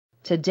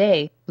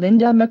Today,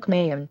 Linda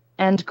McMahon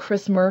and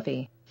Chris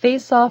Murphy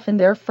face off in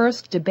their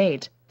first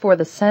debate for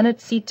the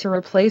Senate seat to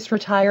replace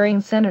retiring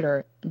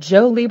Senator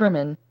Joe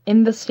Lieberman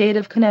in the state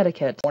of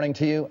Connecticut. Good morning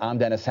to you. I'm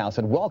Dennis House,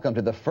 and welcome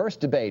to the first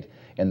debate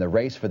in the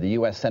race for the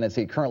U.S. Senate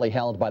seat currently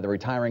held by the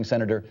retiring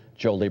Senator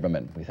Joe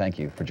Lieberman. We thank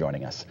you for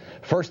joining us.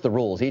 First, the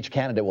rules. Each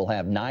candidate will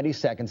have 90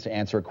 seconds to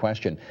answer a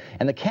question,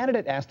 and the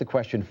candidate asked the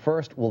question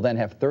first will then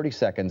have 30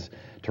 seconds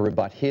to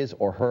rebut his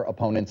or her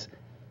opponents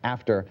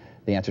after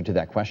the answer to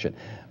that question.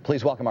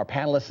 Please welcome our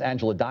panelists,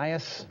 Angela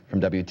Dias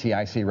from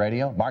WTIC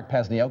Radio, Mark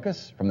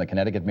Pasniokis from the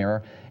Connecticut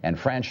Mirror, and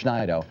Fran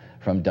Schneido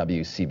from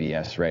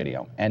WCBS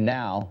Radio. And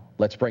now,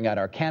 let's bring out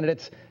our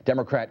candidates,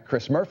 Democrat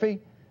Chris Murphy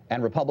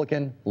and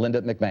Republican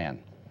Linda McMahon.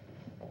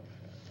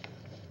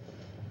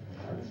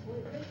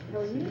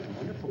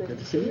 Wonderful. Good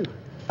to see you.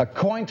 A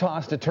coin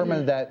toss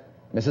determined that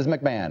Mrs.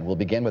 McMahon will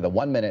begin with a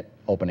 1-minute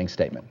opening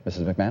statement.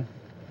 Mrs. McMahon?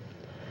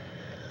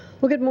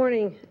 Well, good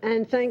morning,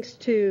 and thanks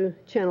to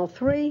Channel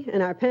 3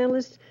 and our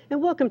panelists,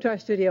 and welcome to our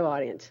studio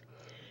audience.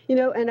 You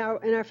know, and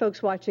our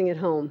folks watching at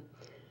home.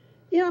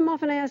 You know, I'm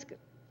often asked,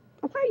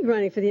 why are you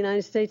running for the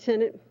United States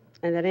Senate?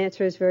 And that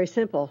answer is very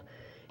simple.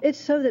 It's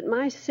so that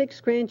my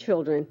 6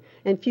 grandchildren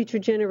and future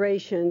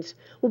generations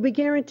will be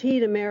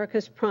guaranteed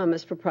America's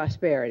promise for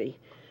prosperity.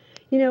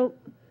 You know,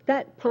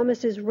 that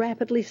promise is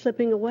rapidly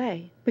slipping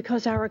away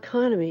because our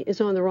economy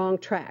is on the wrong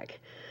track.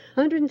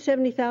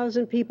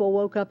 170,000 people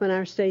woke up in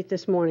our state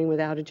this morning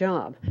without a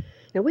job.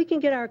 Now, we can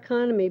get our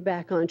economy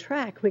back on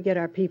track. We get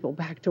our people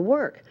back to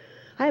work.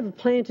 I have a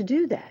plan to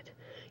do that.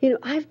 You know,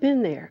 I've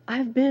been there.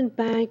 I've been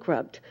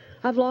bankrupt.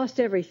 I've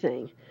lost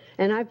everything,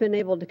 and I've been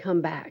able to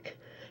come back.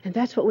 And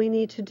that's what we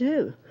need to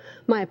do.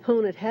 My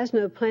opponent has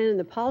no plan, and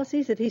the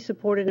policies that he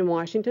supported in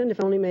Washington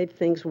have only made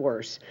things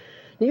worse.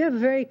 You have a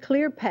very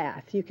clear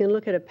path. You can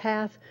look at a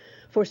path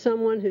for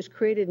someone who's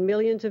created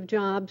millions of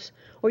jobs,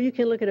 or you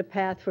can look at a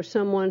path for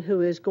someone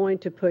who is going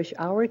to push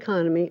our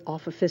economy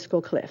off a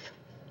fiscal cliff.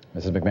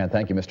 Mrs. McMahon,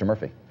 thank you. Mr.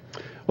 Murphy?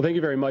 Well, thank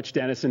you very much,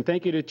 Dennis, and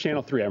thank you to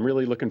Channel 3. I'm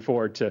really looking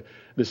forward to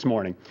this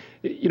morning.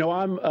 You know,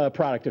 I'm a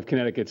product of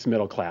Connecticut's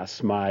middle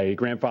class. My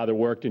grandfather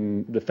worked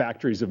in the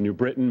factories of New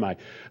Britain. My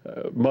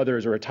mother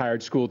is a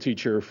retired school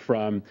teacher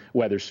from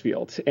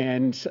Wethersfield.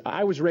 And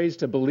I was raised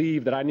to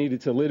believe that I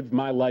needed to live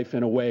my life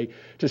in a way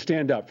to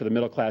stand up for the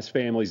middle class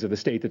families of the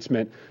state that's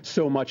meant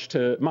so much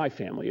to my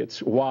family.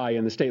 It's why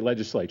in the state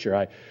legislature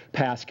I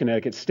passed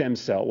Connecticut's stem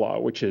cell law,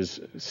 which is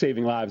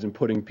saving lives and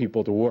putting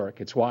people to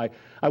work. It's why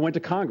I went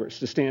to Congress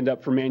to stand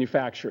up for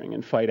manufacturing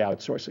and fight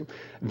outsourcing.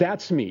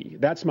 That's me.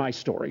 That's my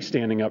story,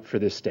 standing up for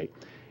this state.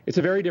 It's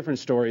a very different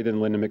story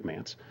than Linda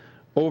McMahon's.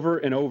 Over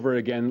and over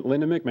again,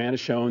 Linda McMahon has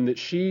shown that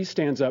she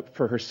stands up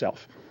for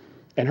herself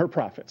and her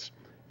profits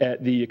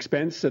at the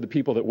expense of the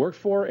people that work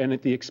for her and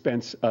at the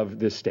expense of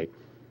this state.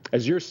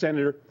 As your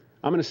senator,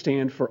 I'm going to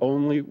stand for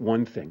only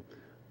one thing,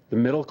 the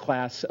middle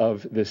class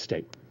of this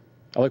state.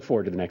 I look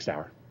forward to the next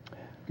hour.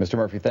 Mr.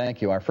 Murphy,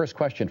 thank you. Our first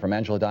question from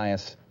Angela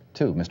Dias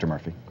to Mr.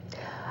 Murphy.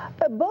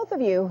 Both of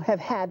you have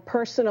had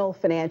personal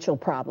financial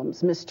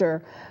problems.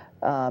 Mr.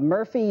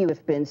 Murphy, you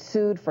have been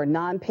sued for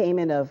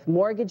non-payment of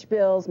mortgage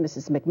bills.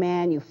 Mrs.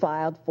 McMahon, you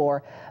filed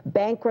for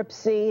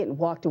bankruptcy and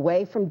walked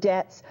away from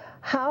debts.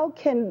 How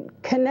can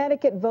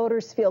Connecticut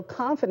voters feel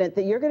confident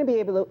that you're going to be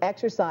able to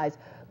exercise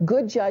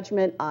good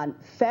judgment on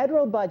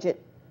federal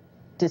budget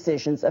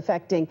decisions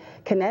affecting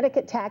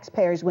Connecticut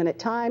taxpayers when at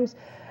times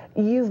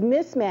you've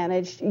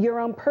mismanaged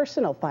your own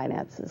personal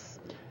finances?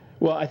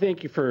 Well, I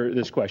thank you for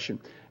this question.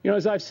 You know,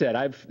 as I've said,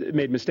 I've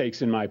made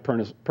mistakes in my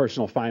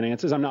personal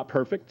finances. I'm not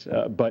perfect,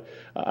 but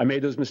I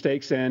made those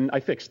mistakes and I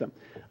fixed them.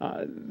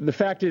 The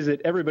fact is that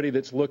everybody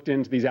that's looked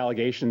into these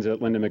allegations that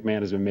Linda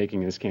McMahon has been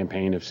making in this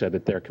campaign have said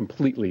that they're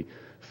completely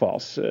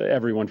false.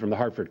 Everyone from the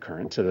Hartford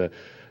Courant to the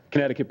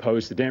Connecticut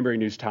Post, the Danbury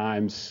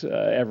News-Times,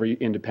 every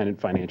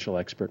independent financial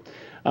expert.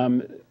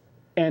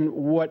 And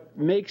what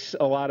makes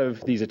a lot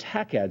of these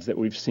attack ads that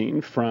we've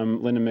seen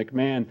from Linda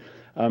McMahon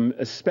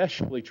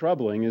especially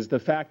troubling is the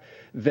fact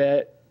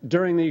that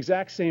during the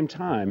exact same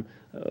time,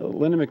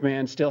 Linda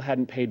McMahon still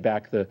hadn't paid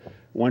back the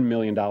 $1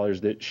 million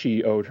that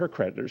she owed her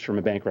creditors from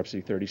a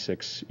bankruptcy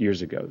 36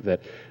 years ago,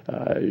 that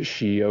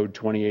she owed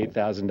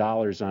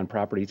 $28,000 on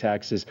property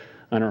taxes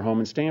on her home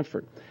in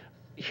Stamford.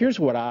 Here's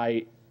what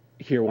I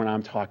hear when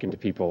I'm talking to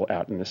people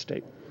out in the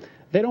state.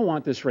 They don't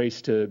want this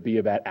race to be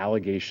about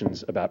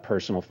allegations about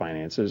personal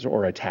finances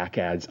or attack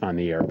ads on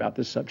the air about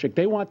this subject.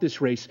 They want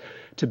this race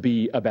to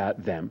be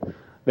about them.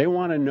 They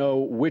want to know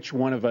which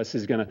one of us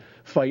is going to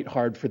fight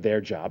hard for their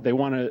job. They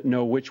want to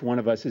know which one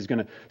of us is going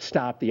to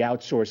stop the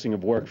outsourcing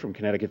of work from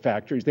Connecticut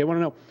factories. They want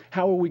to know,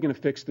 how are we going to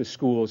fix the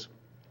schools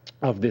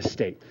of this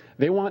state?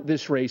 They want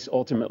this race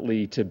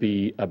ultimately to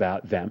be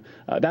about them.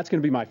 That's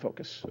going to be my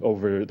focus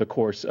over the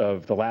course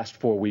of the last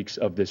 4 weeks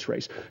of this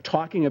race,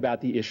 talking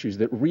about the issues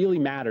that really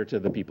matter to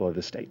the people of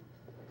the state.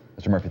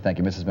 Mr. Murphy, thank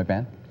you. Mrs.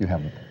 McMahon, you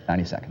have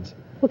 90 seconds.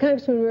 Well,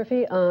 Congressman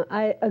Murphy,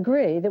 I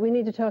agree that we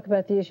need to talk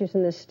about the issues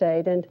in this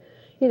state. And,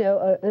 you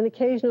know, an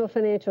occasional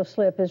financial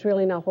slip is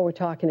really not what we're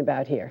talking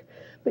about here.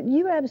 But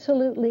you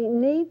absolutely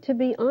need to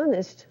be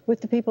honest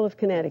with the people of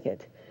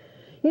Connecticut.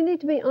 You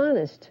need to be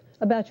honest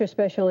about your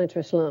special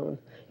interest loan.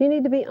 You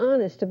need to be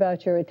honest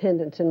about your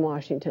attendance in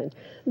Washington.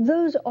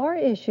 Those are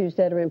issues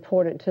that are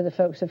important to the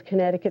folks of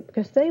Connecticut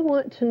because they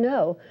want to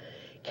know,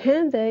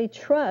 can they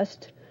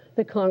trust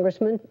the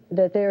congressman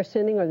that they're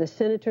sending or the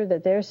senator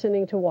that they're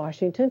sending to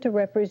Washington to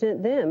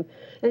represent them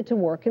and to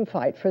work and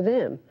fight for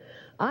them.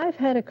 I've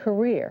had a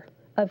career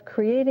of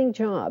creating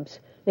jobs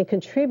and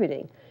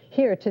contributing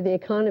here to the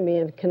economy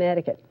of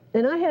Connecticut.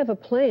 And I have a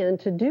plan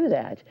to do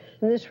that.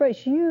 In this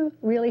race, you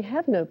really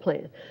have no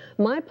plan.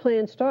 My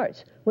plan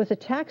starts with a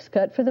tax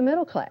cut for the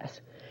middle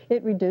class.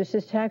 It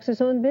reduces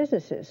taxes on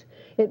businesses.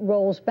 It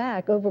rolls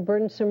back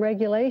overburdensome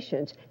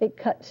regulations. It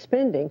cuts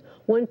spending,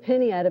 1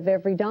 penny out of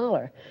every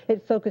dollar.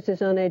 It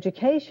focuses on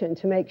education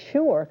to make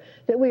sure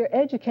that we are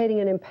educating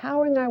and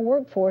empowering our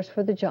workforce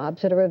for the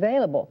jobs that are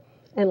available.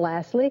 And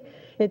lastly,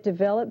 it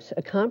develops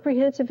a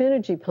comprehensive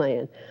energy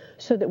plan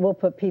so that we'll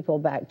put people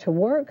back to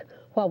work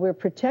while we're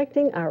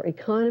protecting our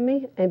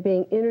economy and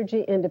being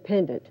energy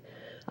independent.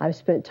 I've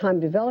spent time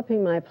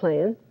developing my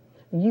plan.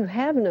 You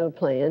have no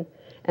plan,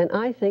 and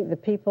I think the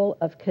people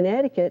of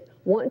Connecticut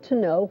want to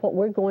know what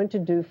we're going to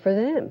do for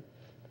them.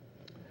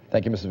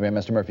 Thank you, Mrs. McMahon.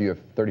 Mr. Murphy, you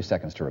have 30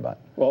 seconds to rebut.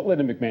 Well,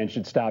 Linda McMahon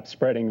should stop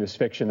spreading this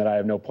fiction that I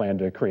have no plan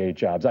to create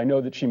jobs. I know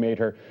that she made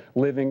her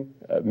living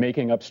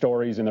making up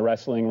stories in the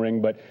wrestling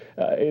ring, but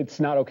it's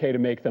not okay to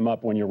make them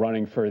up when you're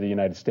running for the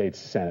United States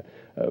Senate.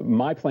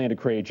 My plan to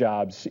create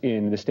jobs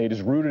in the state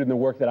is rooted in the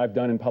work that I've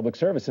done in public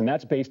service, and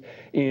that's based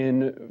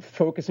in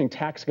focusing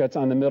tax cuts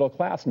on the middle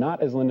class,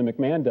 not as Linda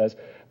McMahon does,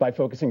 by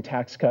focusing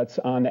tax cuts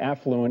on the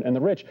affluent and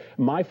the rich.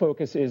 My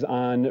focus is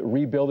on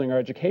rebuilding our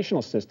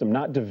educational system,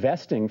 not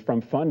divesting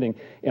from funding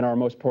in our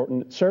most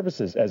important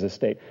services as a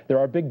state. There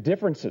are big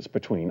differences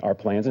between our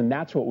plans, and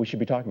that's what we should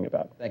be talking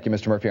about. Thank you,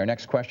 Mr. Murphy. Our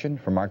next question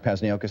from Mark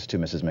Pasniokis to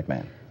Mrs.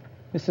 McMahon.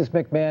 Mrs.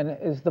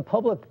 McMahon, is the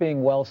public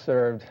being well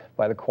served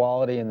by the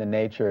quality and the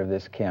nature of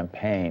this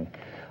campaign?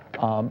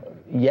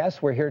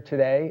 Yes, we're here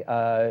today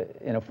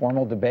in a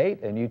formal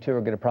debate, and you two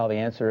are going to probably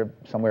answer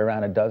somewhere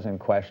around a dozen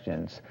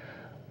questions.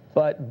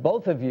 But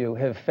both of you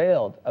have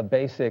failed a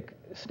basic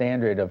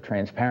standard of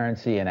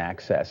transparency and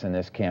access in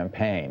this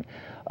campaign.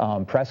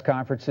 Press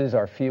conferences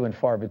are few and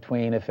far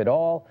between, if at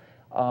all.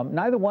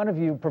 Neither one of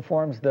you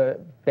performs the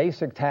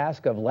basic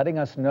task of letting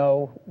us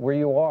know where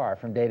you are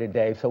from day to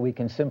day so we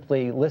can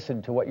simply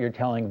listen to what you're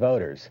telling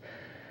voters.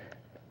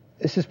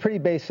 This is pretty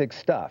basic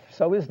stuff.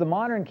 So is the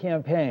modern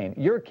campaign,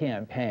 your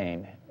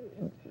campaign,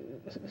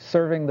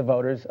 serving the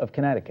voters of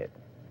Connecticut?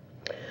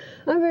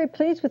 I'm very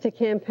pleased with the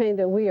campaign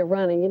that we are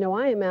running. You know,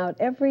 I am out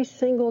every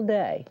single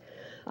day.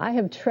 I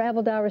have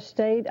traveled our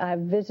state. I've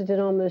visited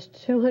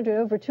almost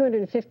over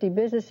 250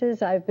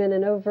 businesses. I've been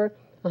in over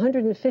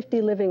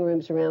 150 living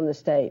rooms around the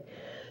state.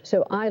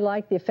 So I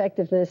like the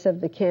effectiveness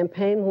of the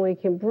campaign when we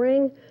can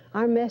bring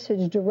our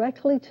message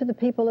directly to the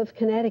people of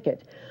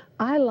Connecticut.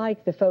 I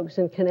like the folks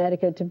in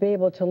Connecticut to be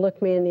able to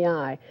look me in the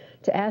eye,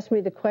 to ask me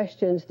the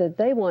questions that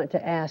they want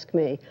to ask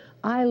me.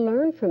 I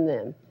learn from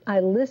them. I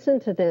listen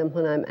to them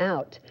when I'm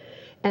out.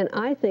 And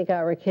I think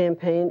our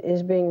campaign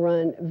is being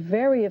run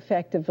very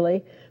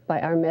effectively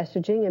by our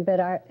messaging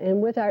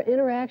and with our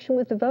interaction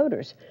with the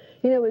voters.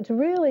 You know, it's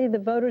really the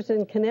voters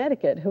in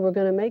Connecticut who are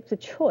going to make the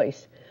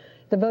choice,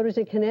 the voters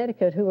in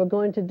Connecticut who are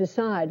going to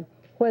decide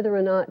whether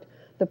or not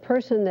the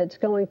person that's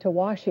going to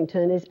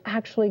Washington is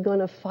actually going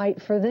to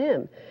fight for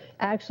them,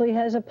 actually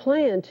has a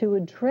plan to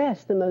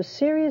address the most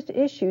serious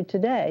issue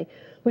today,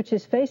 which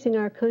is facing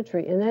our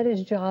country, and that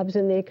is jobs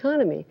and the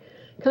economy.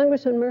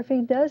 Congressman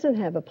Murphy doesn't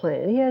have a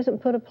plan. He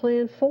hasn't put a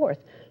plan forth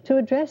to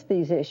address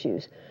these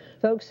issues.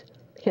 Folks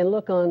can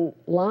look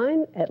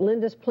online at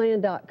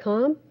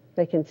lindasplan.com.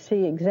 They can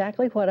see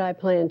exactly what I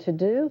plan to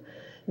do.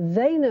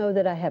 They know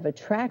that I have a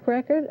track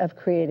record of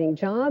creating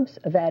jobs,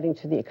 of adding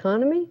to the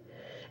economy,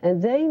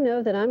 and they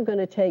know that I'm going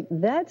to take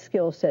that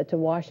skill set to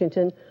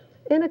Washington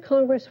in a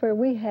Congress where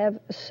we have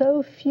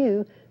so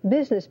few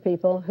business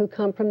people who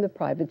come from the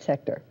private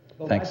sector.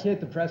 Well, why can't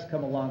the press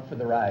come along for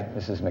the ride,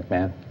 Mrs.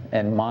 McMahon,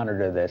 and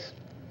monitor this?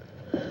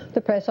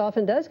 The press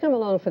often does come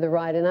along for the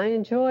ride, and I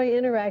enjoy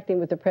interacting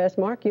with the press.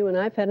 Mark, you and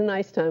I have had a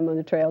nice time on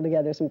the trail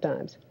together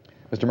sometimes.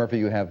 Mr. Murphy,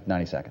 you have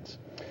 90 seconds.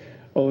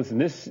 Well, listen,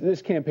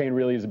 this campaign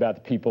really is about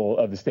the people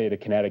of the state of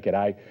Connecticut.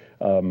 I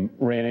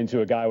ran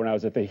into a guy when I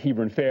was at the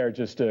Hebron Fair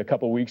just a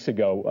couple weeks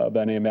ago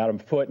by the name of Adam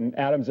Foote, and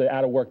Adam's an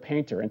out-of-work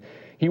painter, and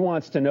he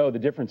wants to know the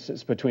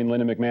differences between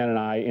Linda McMahon and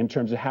I in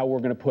terms of how we're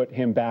going to put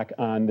him back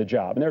on the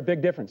job. And there are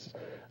big differences.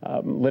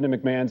 Linda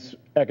McMahon's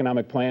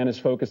economic plan is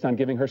focused on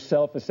giving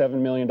herself a $7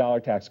 million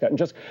tax cut and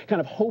just kind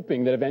of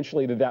hoping that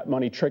eventually that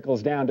money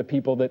trickles down to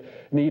people that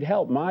need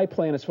help. My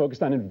plan is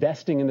focused on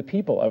investing in the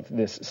people of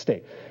this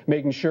state,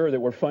 making sure that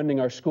we're funding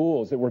our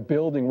schools, that we're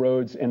building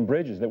roads and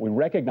bridges, that we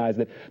recognize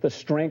that the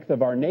strength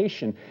of our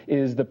nation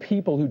is the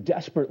people who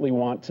desperately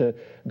want to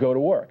go to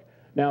work.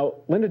 Now,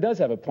 Linda does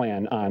have a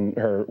plan on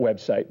her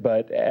website,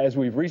 but as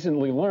we've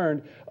recently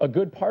learned, a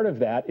good part of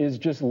that is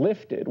just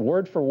lifted,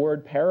 word for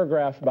word,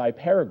 paragraph by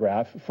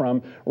paragraph,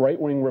 from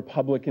right-wing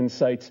Republican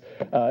sites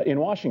in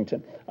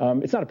Washington.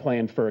 It's not a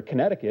plan for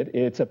Connecticut.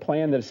 It's a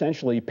plan that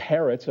essentially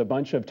parrots a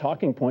bunch of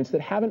talking points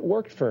that haven't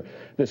worked for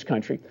this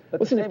country.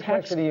 But listen, the same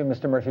question to you,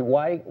 Mr. Murphy.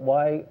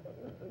 Why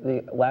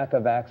the lack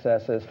of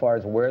access as far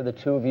as where the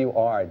two of you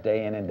are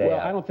day in and day out? Well,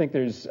 I don't think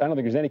there's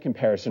any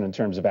comparison in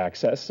terms of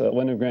access.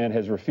 Linda McMahon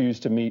has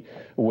refused to meet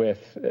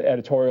with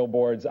editorial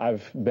boards.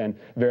 I've been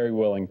very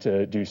willing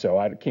to do so.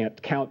 I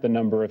can't count the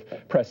number of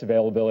press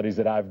availabilities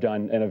that I've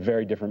done in a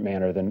very different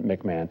manner than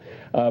McMahon.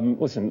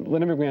 Listen,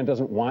 Linda McMahon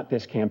doesn't want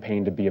this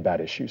campaign to be about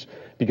issues,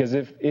 because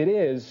if it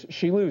is,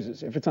 she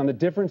loses. If it's on the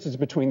differences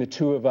between the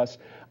two of us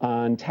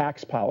on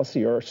tax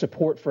policy or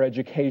support for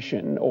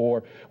education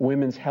or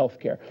women's health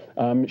care,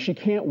 she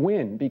can't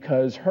win,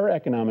 because her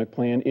economic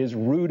plan is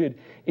rooted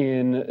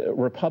in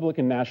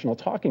Republican national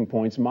talking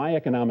points. My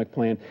economic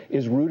plan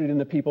is rooted in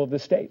the people of the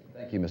state.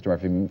 Thank you, Mr.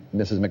 Murphy.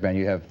 Mrs. McMahon,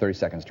 you have 30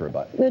 seconds to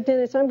rebut. Now,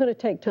 Dennis, I'm going to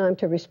take time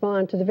to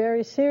respond to the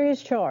very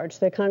serious charge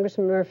that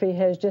Congressman Murphy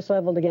has just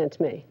leveled against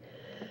me.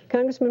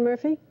 Congressman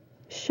Murphy,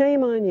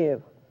 shame on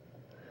you.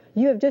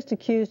 You have just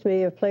accused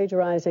me of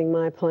plagiarizing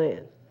my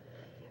plan.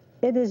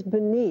 It is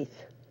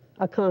beneath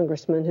a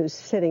congressman who's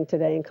sitting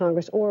today in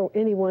Congress, or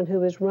anyone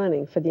who is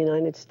running for the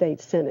United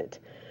States Senate.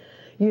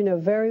 You know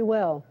very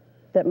well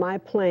that my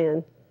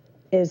plan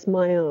is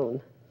my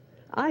own.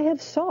 I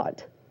have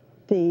sought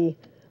the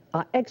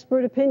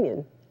expert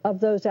opinion of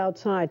those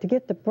outside to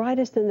get the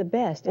brightest and the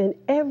best, and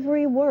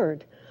every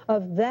word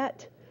of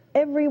that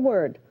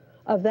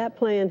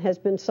plan has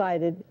been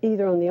cited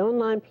either on the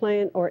online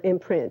plan or in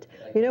print.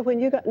 You know, when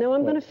you got, no,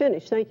 I'm going to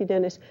finish. Thank you,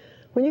 Dennis.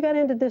 When you got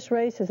into this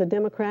race as a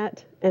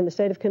Democrat in the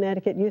state of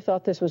Connecticut, you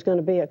thought this was going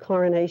to be a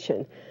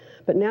coronation.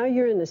 But now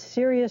you're in a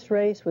serious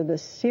race with a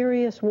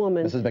serious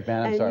woman. Mrs. McMahon,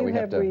 I'm and sorry, you we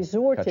have to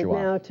resorted cut you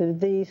now off. to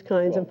these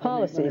kinds of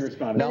policies.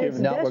 No,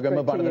 we're going to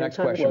move on to the next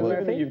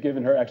question. You've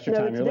given her extra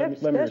time.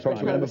 Folks, we're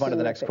going to move on to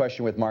the next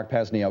question with Mark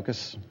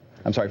Pasniokis.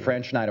 I'm sorry,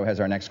 Fran Schneider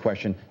has our next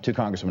question to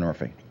Congressman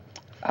Murphy.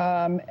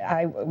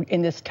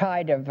 In this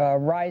tide of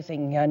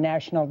rising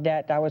national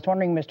debt, I was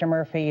wondering, Mr.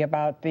 Murphy,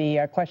 about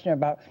the question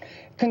about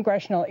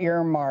congressional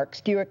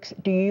earmarks. Do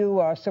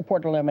you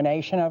support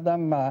elimination of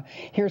them?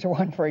 Here's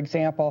one, for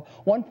example,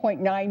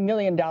 $1.9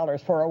 million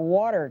for a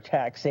water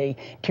taxi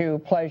to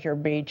Pleasure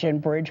Beach in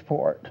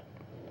Bridgeport.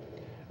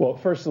 Well,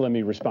 first, let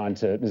me respond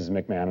to Mrs.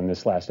 McMahon on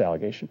this last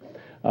allegation.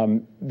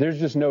 There's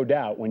just no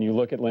doubt when you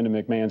look at Linda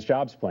McMahon's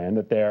jobs plan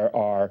that there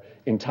are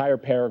entire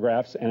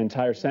paragraphs and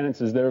entire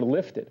sentences that are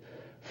lifted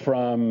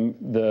from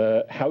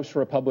the House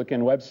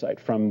Republican website,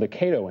 from the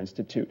Cato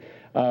Institute.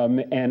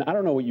 And I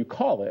don't know what you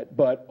call it,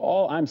 but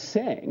all I'm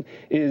saying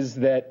is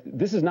that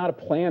this is not a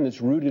plan that's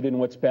rooted in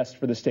what's best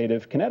for the state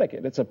of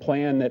Connecticut. It's a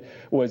plan that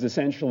was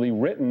essentially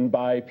written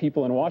by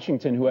people in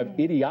Washington who have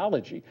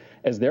ideology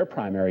as their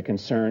primary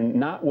concern,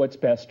 not what's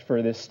best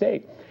for this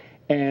state.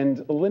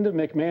 And Linda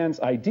McMahon's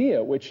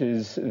idea, which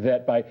is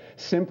that by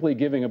simply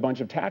giving a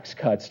bunch of tax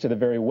cuts to the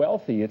very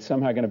wealthy, it's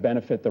somehow going to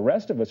benefit the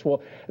rest of us.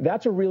 Well,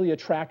 that's a really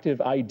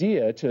attractive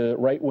idea to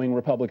right-wing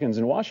Republicans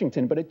in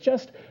Washington, but it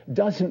just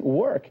doesn't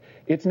work.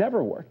 It's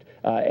never worked.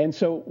 And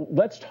so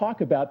let's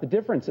talk about the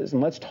differences,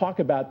 and let's talk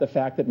about the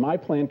fact that my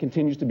plan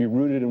continues to be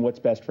rooted in what's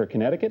best for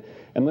Connecticut,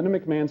 and Linda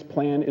McMahon's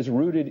plan is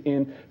rooted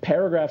in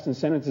paragraphs and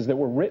sentences that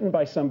were written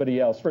by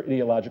somebody else for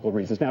ideological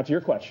reasons. Now, to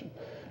your question.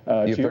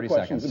 To your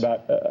questions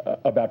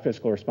about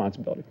fiscal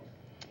responsibility.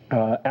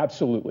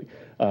 Absolutely.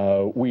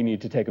 We need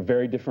to take a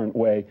very different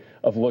way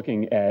of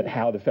looking at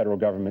how the federal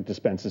government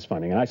dispenses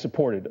funding. And I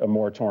supported a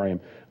moratorium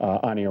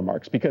on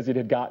earmarks because it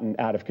had gotten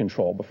out of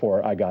control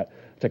before I got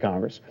to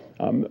Congress.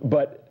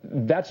 But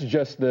that's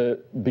just the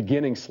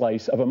beginning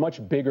slice of a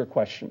much bigger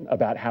question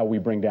about how we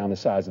bring down the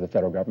size of the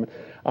federal government.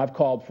 I've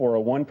called for a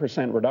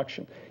 1%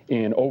 reduction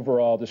in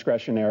overall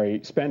discretionary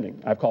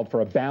spending. I've called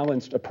for a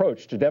balanced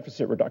approach to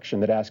deficit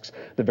reduction that asks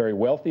the very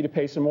wealthy to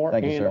pay some more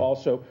and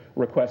also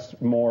requests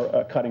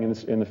more cutting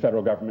in the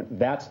federal government.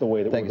 That's the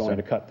way that we're going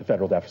to cut the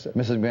federal deficit.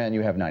 Mrs. McMahon,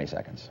 you have 90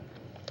 seconds.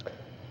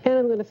 And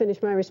I'm going to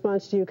finish my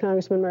response to you,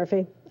 Congressman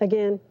Murphy.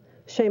 Again,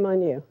 shame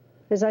on you.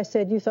 As I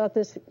said, you thought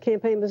this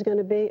campaign was going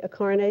to be a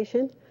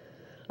coronation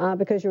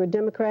because you're a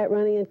Democrat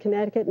running in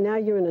Connecticut. Now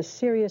you're in a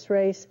serious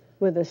race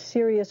with a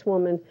serious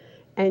woman,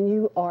 and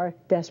you are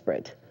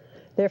desperate.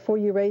 Therefore,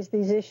 you raise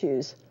these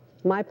issues.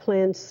 My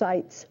plan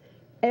cites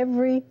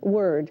every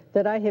word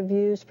that I have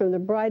used from the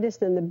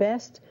brightest and the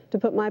best to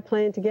put my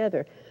plan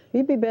together.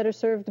 You'd be better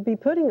served to be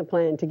putting a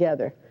plan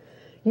together.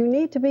 You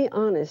need to be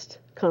honest,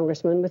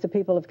 Congressman, with the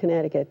people of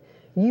Connecticut.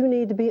 You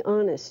need to be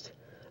honest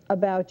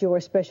about your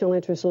special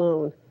interest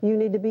loan. You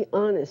need to be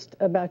honest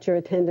about your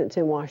attendance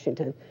in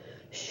Washington.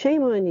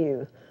 Shame on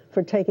you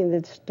for taking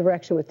this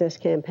direction with this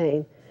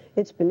campaign.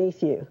 It's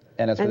beneath you.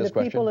 And the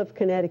people of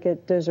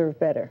Connecticut deserve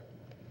better.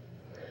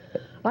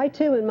 I,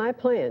 too, in my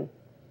plan,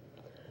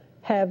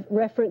 have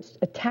referenced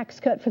a tax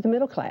cut for the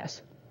middle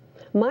class.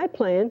 My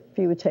plan, if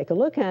you would take a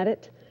look at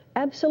it,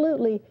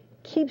 absolutely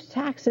keeps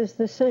taxes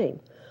the same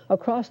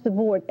across the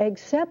board,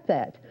 except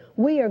that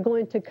we are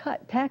going to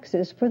cut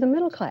taxes for the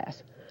middle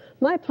class.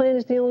 My plan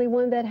is the only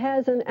one that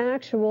has an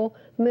actual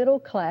middle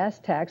class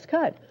tax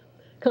cut.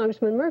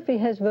 Congressman Murphy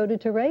has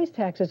voted to raise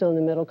taxes on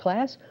the middle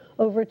class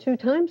over 2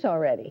 times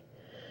already.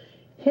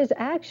 His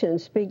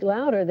actions speak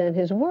louder than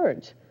his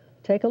words.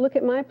 Take a look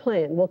at my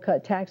plan. We'll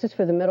cut taxes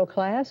for the middle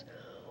class.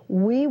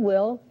 We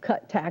will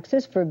cut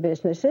taxes for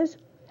businesses.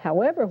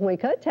 However, when we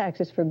cut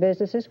taxes for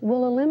businesses,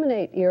 we'll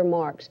eliminate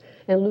earmarks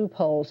and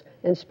loopholes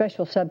and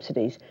special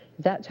subsidies.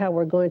 That's how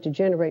we're going to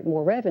generate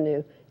more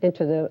revenue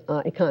into the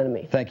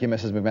economy. Thank you,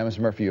 Mrs. McMahon. Mr.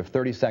 Murphy, you have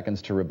 30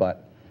 seconds to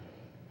rebut.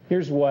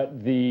 Here's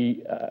what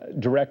the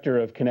director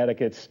of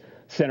Connecticut's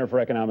Center for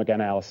Economic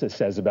Analysis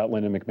says about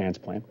Linda McMahon's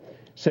plan.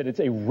 Said it's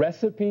a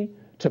recipe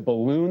to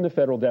balloon the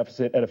federal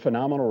deficit at a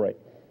phenomenal rate.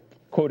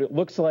 Quote, it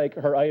looks like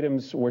her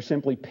items were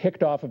simply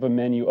picked off of a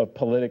menu of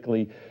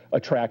politically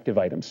attractive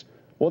items.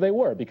 Well, they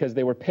were, because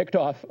they were picked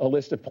off a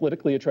list of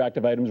politically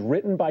attractive items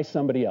written by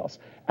somebody else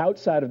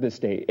outside of this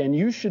state. And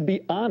you should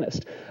be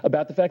honest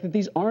about the fact that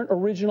these aren't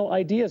original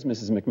ideas,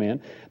 Mrs. McMahon.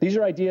 These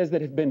are ideas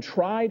that have been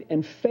tried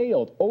and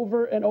failed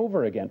over and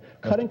over again.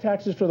 Cutting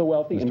taxes for the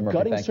wealthy and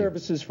gutting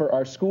services for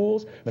our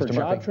schools, for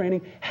job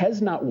training,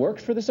 has not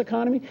worked for this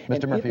economy,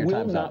 and it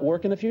will not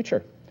work in the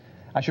future.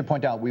 I should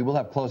point out, we will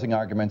have closing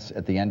arguments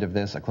at the end of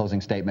this, a closing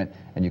statement,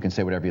 and you can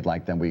say whatever you'd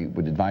like. Then we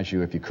would advise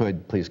you, if you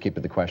could, please keep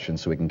to the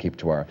questions so we can keep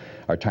to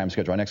our time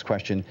schedule. Our next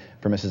question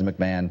for Mrs.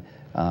 McMahon,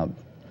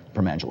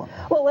 from Angela.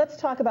 Well, let's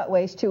talk about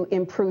ways to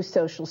improve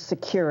Social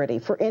Security.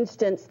 For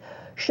instance,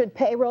 should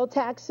payroll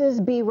taxes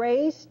be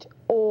raised,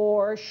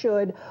 or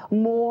should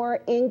more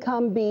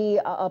income be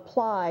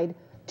applied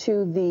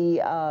to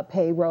the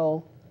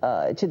payroll,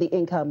 to the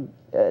income,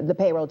 the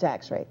payroll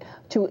tax rate,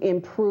 to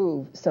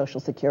improve Social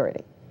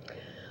Security?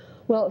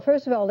 Well,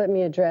 first of all, let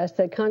me address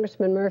that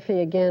Congressman Murphy,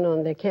 again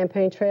on the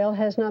campaign trail,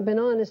 has not been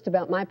honest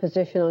about my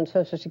position on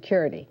Social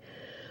Security.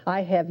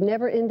 I have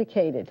never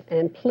indicated,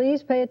 and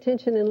please pay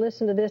attention and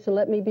listen to this and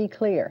let me be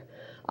clear,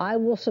 I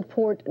will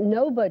support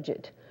no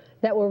budget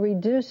that will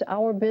reduce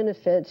our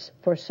benefits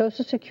for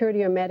Social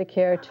Security or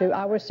Medicare to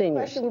our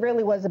seniors. The question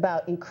really was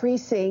about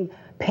increasing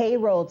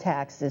payroll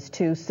taxes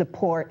to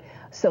support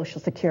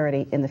Social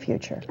Security in the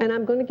future. And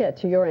I'm going to get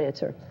to your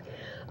answer.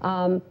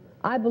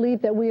 I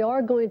believe that we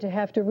are going to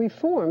have to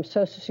reform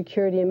Social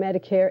Security and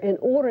Medicare in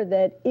order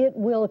that it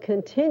will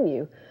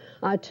continue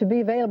to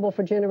be available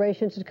for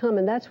generations to come,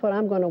 and that's what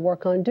I'm going to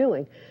work on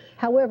doing.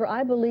 However,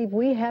 I believe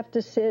we have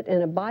to sit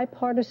in a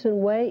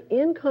bipartisan way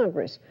in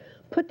Congress,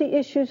 put the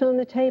issues on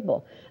the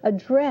table,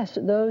 address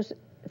those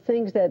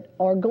things that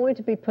are going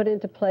to be put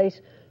into place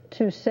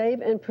to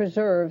save and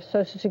preserve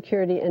Social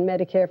Security and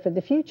Medicare for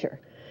the future.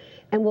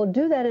 And we'll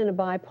do that in a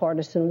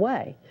bipartisan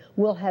way.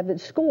 We'll have it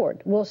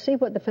scored. We'll see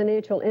what the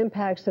financial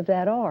impacts of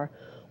that are.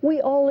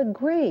 We all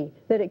agree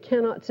that it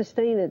cannot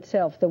sustain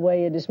itself the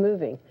way it is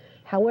moving.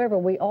 However,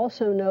 we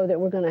also know that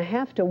we're going to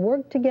have to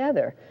work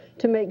together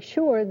to make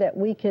sure that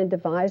we can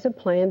devise a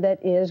plan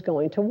that is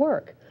going to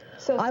work.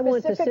 So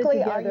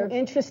specifically, are you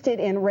interested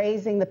in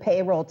raising the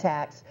payroll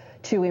tax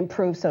to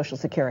improve Social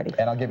Security?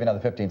 And I'll give you another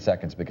 15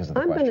 seconds because of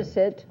the question. I'm going to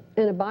sit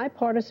in a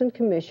bipartisan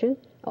commission,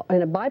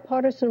 in a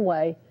bipartisan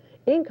way,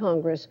 in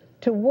Congress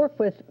to work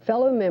with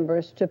fellow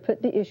members to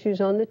put the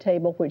issues on the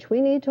table which we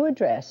need to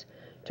address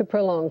to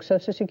prolong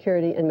Social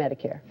Security and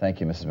Medicare.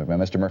 Thank you, Mrs. McMahon.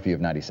 Mr. Murphy, you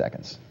have 90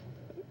 seconds.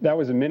 That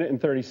was 1 minute and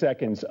 30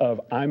 seconds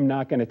of I'm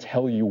not going to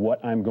tell you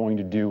what I'm going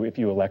to do if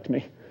you elect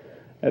me.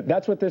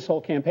 That's what this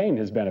whole campaign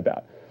has been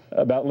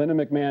about Linda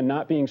McMahon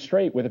not being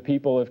straight with the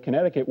people of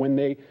Connecticut when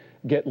they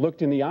get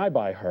looked in the eye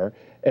by her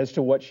as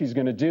to what she's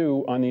going to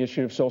do on the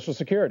issue of Social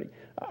Security.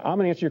 I'm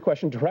going to answer your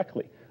question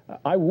directly.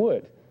 I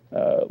would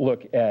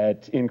look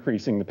at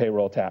increasing the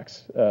payroll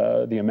tax,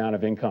 the amount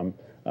of income,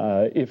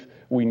 if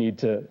we need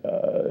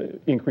to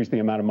increase the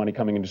amount of money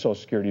coming into Social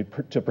Security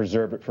to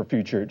preserve it for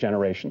future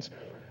generations.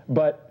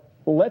 But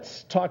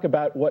let's talk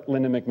about what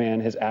Linda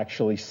McMahon has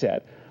actually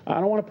said. I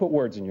don't want to put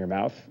words in your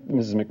mouth,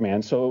 Mrs.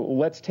 McMahon, so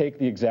let's take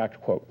the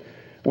exact quote.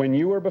 When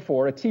you were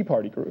before a Tea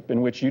Party group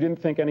in which you didn't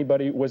think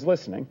anybody was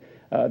listening,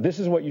 this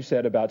is what you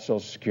said about Social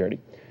Security.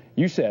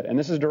 You said, and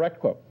this is a direct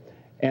quote,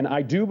 and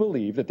I do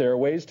believe that there are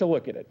ways to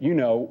look at it. You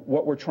know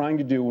what we're trying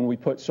to do when we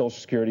put Social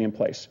Security in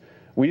place.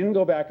 We didn't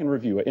go back and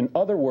review it. In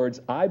other words,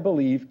 I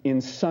believe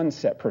in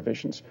sunset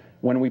provisions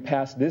when we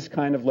pass this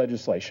kind of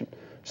legislation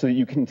so that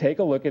you can take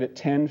a look at it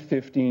 10,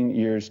 15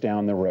 years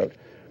down the road.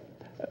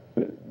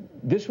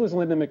 This was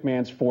Linda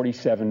McMahon's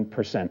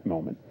 47%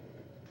 moment.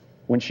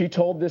 When she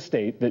told this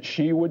state that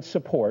she would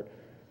support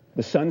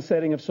the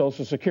sunsetting of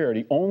Social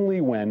Security only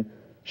when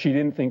she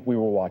didn't think we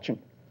were watching.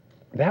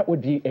 That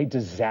would be a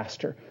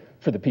disaster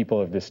for the people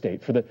of this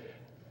state, for the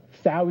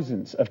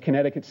thousands of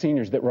Connecticut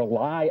seniors that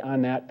rely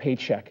on that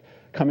paycheck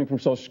coming from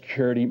Social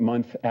Security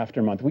month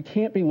after month. We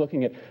can't be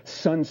looking at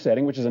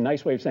sunsetting, which is a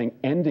nice way of saying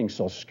ending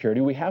Social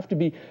Security. We have to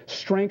be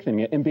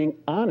strengthening it and being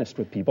honest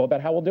with people about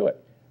how we'll do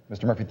it.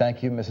 Mr. Murphy,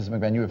 thank you. Mrs.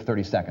 McMahon, you have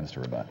 30 seconds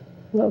to rebut.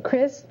 Well,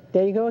 Chris,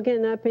 there you go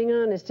again, not being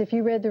honest. If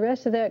you read the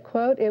rest of that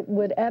quote, it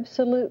would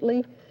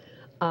absolutely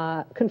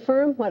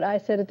confirm what I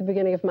said at the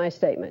beginning of my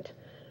statement.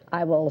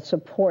 I will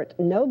support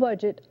no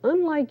budget,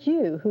 unlike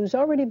you, who's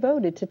already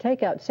voted to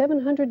take out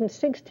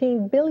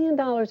 $716 billion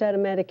out of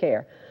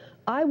Medicare.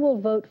 I will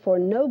vote for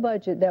no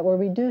budget that will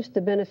reduce the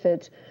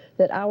benefits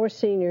that our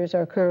seniors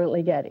are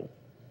currently getting.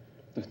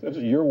 Those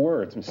are your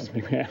words, Mrs.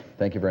 McMahon.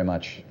 Thank you very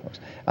much, folks.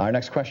 Our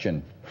next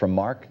question from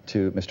Mark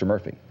to Mr.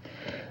 Murphy.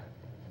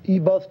 You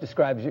both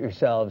describe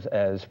yourselves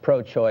as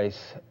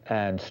pro-choice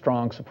and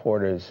strong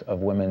supporters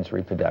of women's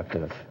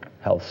reproductive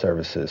health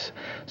services.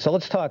 So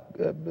let's talk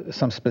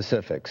some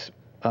specifics.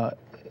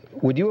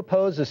 Would you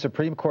oppose a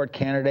Supreme Court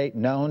candidate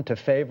known to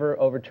favor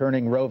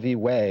overturning Roe v.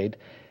 Wade?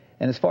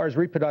 And as far as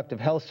reproductive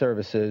health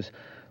services,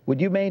 would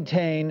you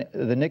maintain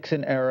the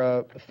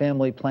Nixon-era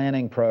family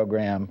planning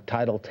program,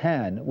 Title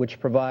X, which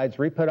provides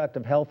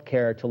reproductive health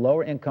care to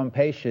lower-income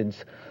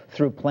patients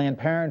through Planned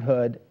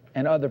Parenthood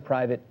and other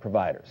private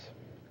providers?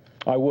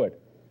 I would.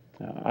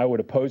 I would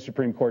oppose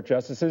Supreme Court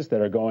justices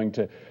that are going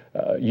to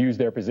use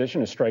their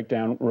position to strike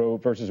down Roe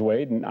versus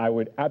Wade, and I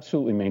would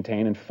absolutely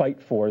maintain and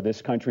fight for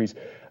this country's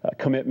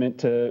commitment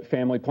to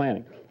family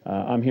planning.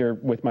 I'm here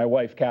with my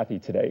wife, Kathy,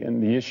 today,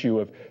 and the issue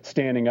of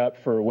standing up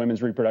for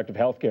women's reproductive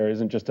health care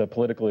isn't just a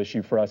political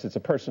issue for us, it's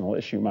a personal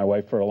issue. My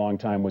wife, for a long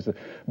time, was the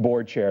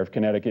board chair of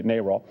Connecticut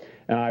NARAL,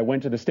 and I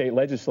went to the state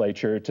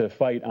legislature to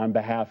fight on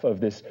behalf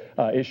of this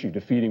issue,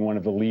 defeating one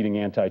of the leading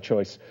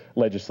anti-choice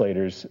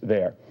legislators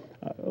there.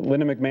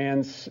 Linda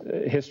McMahon's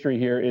history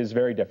here is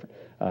very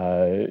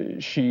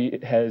different. She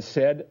has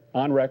said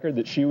on record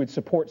that she would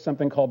support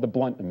something called the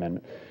Blunt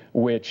Amendment,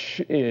 which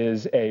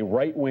is a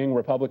right-wing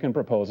Republican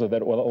proposal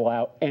that will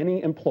allow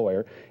any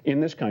employer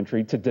in this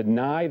country to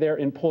deny their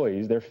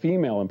employees, their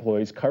female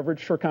employees,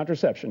 coverage for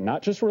contraception,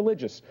 not just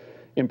religious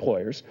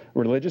employers,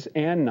 religious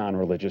and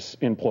non-religious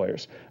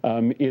employers.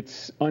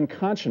 It's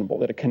unconscionable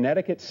that a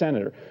Connecticut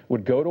senator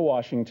would go to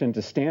Washington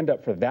to stand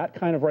up for that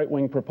kind of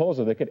right-wing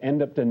proposal that could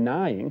end up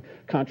denying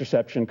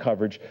contraception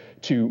coverage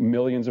to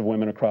millions of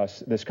women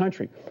across this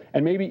country.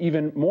 And maybe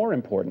even more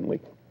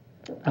importantly,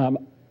 I'm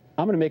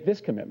going to make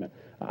this commitment.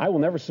 I will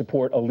never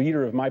support a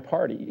leader of my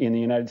party in the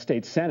United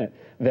States Senate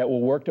that will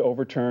work to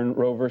overturn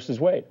Roe versus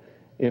Wade.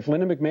 If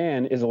Linda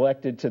McMahon is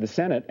elected to the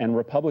Senate and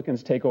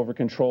Republicans take over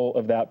control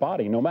of that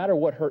body, no matter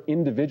what her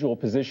individual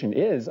position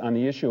is on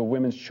the issue of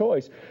women's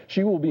choice,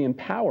 she will be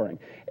empowering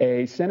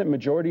a Senate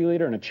Majority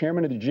Leader and a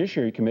chairman of the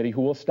Judiciary Committee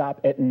who will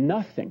stop at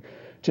nothing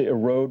to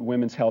erode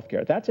women's health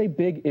care. That's a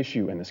big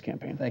issue in this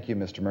campaign. Thank you,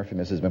 Mr. Murphy.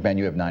 Mrs. McMahon,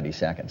 you have 90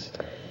 seconds.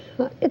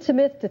 It's a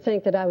myth to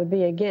think that I would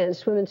be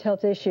against women's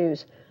health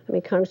issues. I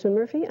mean, Congressman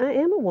Murphy, I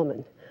am a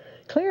woman.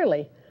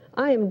 Clearly,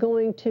 I am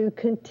going to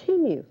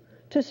continue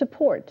to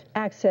support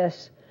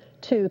access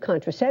to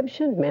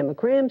contraception,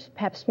 mammograms,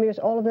 pap smears,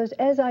 all of those,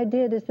 as I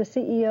did as the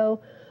CEO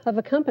of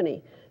a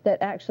company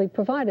that actually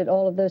provided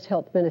all of those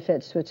health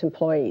benefits to its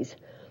employees.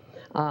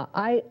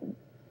 I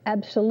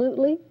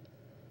absolutely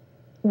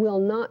will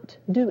not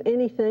do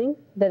anything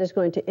that is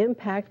going to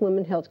impact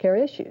women's health care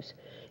issues.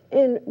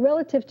 And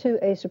relative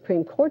to a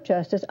Supreme Court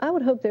justice, I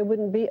would hope there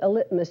wouldn't be a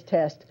litmus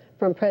test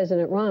from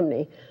President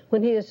Romney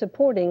when he is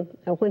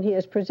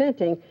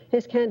presenting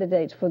his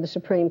candidates for the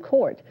Supreme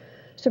Court.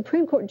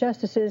 Supreme Court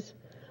justices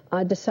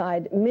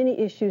decide many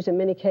issues in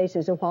many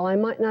cases, and while I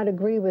might not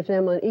agree with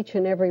them on each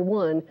and every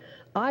one,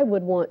 I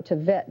would want to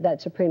vet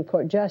that Supreme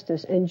Court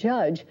justice and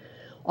judge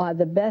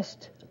the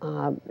best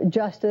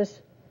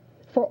justice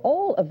for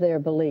all of their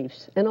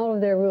beliefs and all of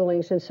their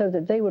rulings, and so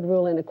that they would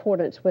rule in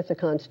accordance with the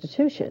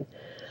Constitution.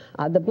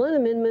 The Blunt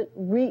Amendment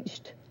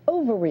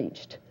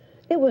overreached.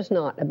 It was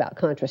not about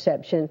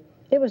contraception.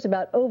 It was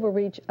about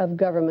overreach of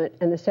government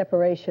and the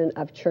separation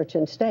of church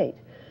and state.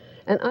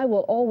 And I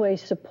will always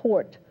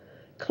support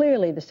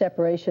clearly the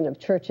separation of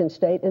church and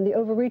state and the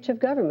overreach of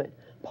government.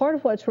 Part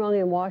of what's wrong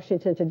in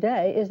Washington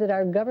today is that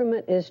our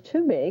government is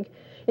too big.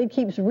 It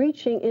keeps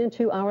reaching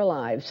into our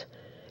lives.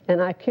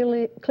 And I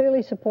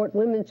clearly support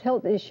women's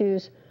health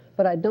issues,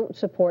 but I don't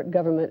support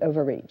government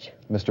overreach.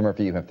 Mr.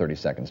 Murphy, you have 30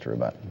 seconds to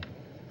rebut.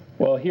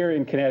 Well, here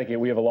in Connecticut,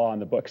 we have a law on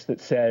the books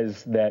that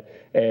says that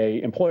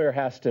an employer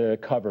has to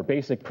cover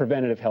basic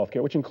preventative health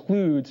care, which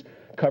includes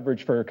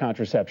coverage for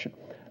contraception.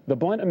 The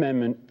Blunt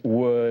Amendment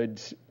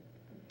would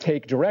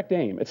take direct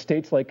aim at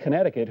states like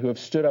Connecticut who have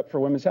stood up for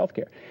women's health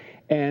care.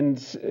 And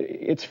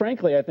it's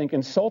frankly, I think,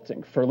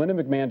 insulting for Linda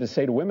McMahon to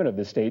say to women of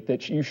the state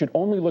that you should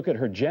only look at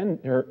her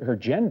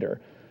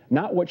gender,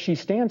 not what she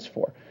stands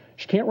for.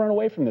 She can't run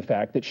away from the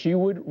fact that she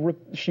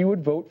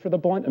would vote for the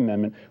Blunt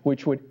Amendment,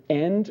 which would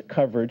end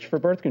coverage for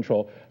birth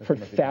control for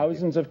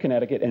thousands of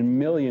Connecticut and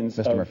millions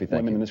of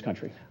women in this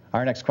country.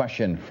 Our next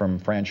question from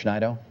Fran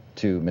Schneido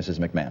to Mrs.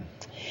 McMahon.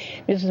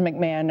 Mrs.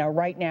 McMahon,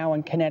 right now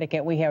in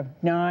Connecticut, we have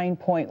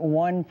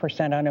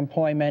 9.1%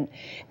 unemployment.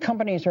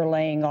 Companies are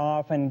laying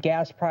off, and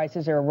gas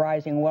prices are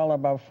rising well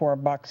above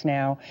 $4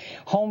 now.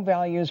 Home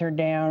values are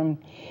down.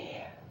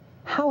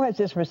 How has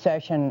this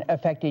recession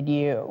affected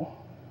you?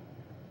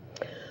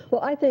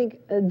 Well, I think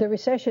the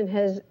recession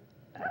has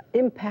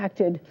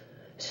impacted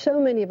so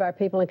many of our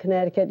people in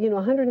Connecticut. You know,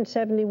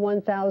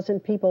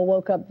 171,000 people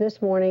woke up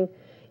this morning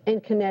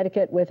in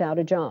Connecticut without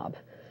a job.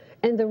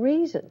 And the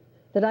reason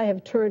that I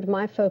have turned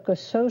my focus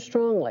so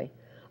strongly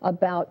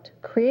about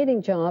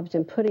creating jobs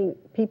and putting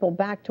people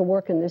back to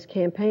work in this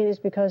campaign is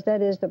because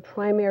that is the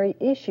primary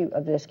issue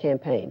of this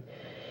campaign.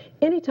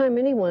 Anytime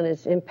anyone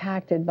is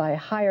impacted by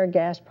higher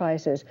gas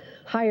prices,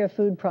 higher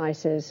food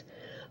prices,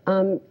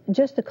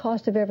 just the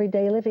cost of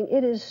everyday living,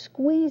 it is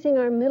squeezing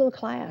our middle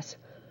class,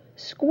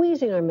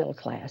 squeezing our middle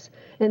class.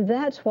 And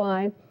that's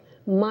why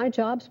my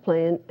jobs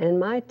plan and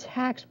my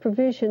tax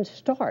provisions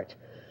start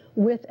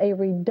with a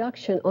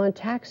reduction on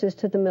taxes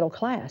to the middle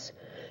class,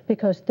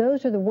 because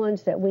those are the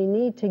ones that we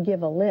need to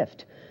give a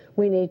lift.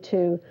 We need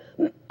to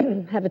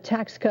have a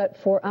tax cut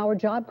for our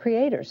job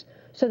creators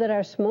so that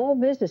our small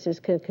businesses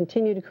can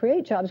continue to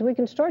create jobs. We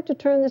can start to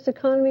turn this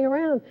economy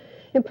around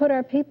and put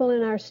our people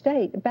in our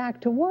state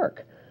back to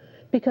work,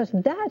 because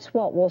that's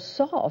what will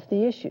solve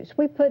the issues.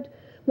 We put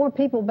more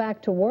people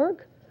back to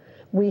work.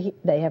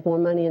 They have more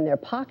money in their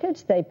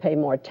pockets. They pay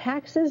more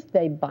taxes.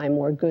 They buy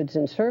more goods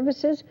and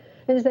services.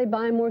 And as they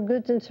buy more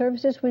goods and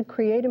services, we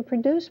create and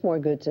produce more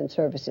goods and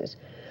services.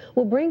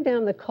 We'll bring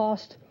down the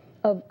cost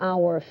of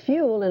our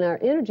fuel and our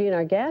energy and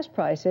our gas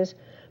prices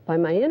by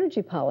my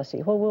energy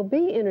policy. Well, we'll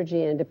be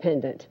energy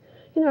independent.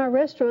 You know, our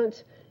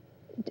restaurants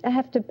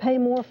have to pay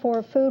more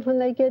for food when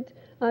they get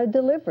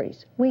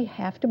deliveries. We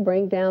have to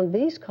bring down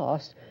these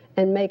costs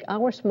and make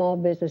our small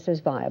businesses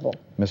viable.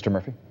 Mr.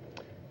 Murphy?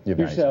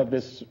 Here's how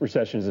this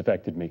recession has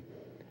affected me.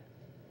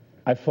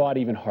 I've fought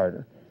even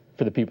harder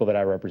for the people that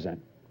I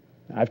represent.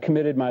 I've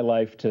committed my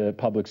life to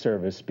public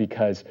service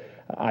because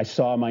I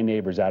saw my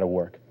neighbors out of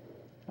work.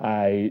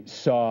 I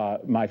saw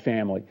my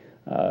family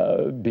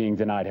being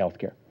denied health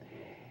care.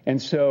 And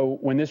so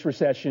when this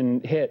recession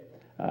hit,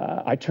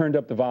 I turned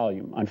up the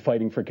volume on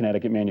fighting for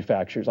Connecticut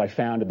manufacturers. I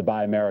founded the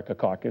Buy America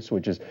Caucus,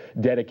 which is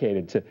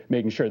dedicated to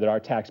making sure that our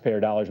taxpayer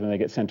dollars, when they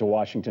get sent to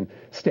Washington,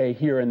 stay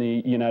here in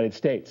the United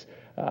States.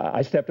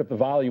 I stepped up the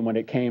volume when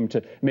it came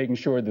to making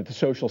sure that the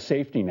social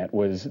safety net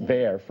was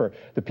there for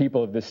the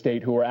people of this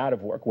state who are out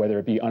of work, whether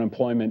it be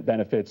unemployment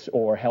benefits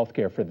or health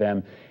care for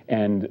them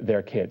and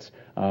their kids.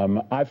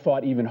 I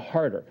fought even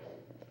harder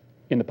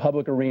in the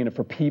public arena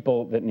for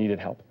people that needed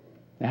help.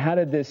 Now, how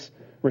did this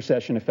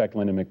recession affect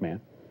Linda McMahon?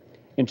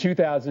 In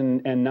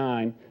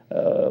 2009,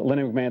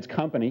 Linda McMahon's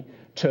company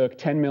took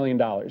 $10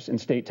 million in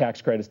state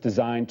tax credits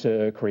designed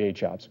to create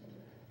jobs.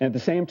 And at the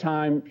same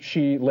time,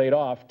 she laid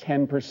off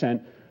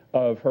 10%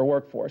 of her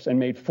workforce and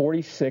made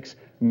 $46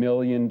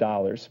 million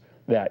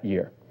that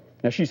year.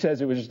 Now, she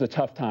says it was just a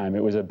tough time.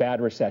 It was a bad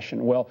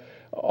recession. Well,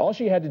 all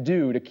she had to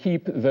do to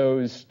keep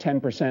those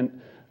 10%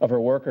 of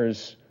her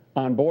workers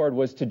on board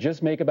was to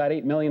just make about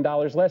 $8 million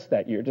less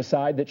that year,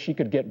 decide that she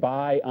could get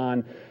by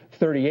on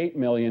 $38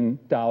 million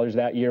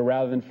that year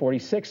rather than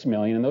 $46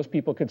 million, and those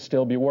people could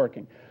still be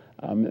working.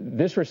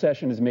 This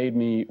recession has made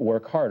me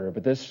work harder,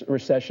 but this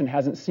recession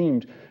hasn't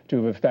seemed to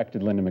have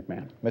affected Linda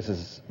McMahon.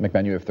 Mrs.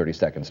 McMahon, you have 30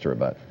 seconds to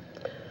rebut.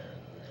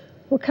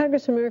 Well,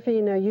 Congressman Murphy,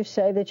 you know, you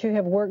say that you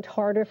have worked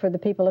harder for the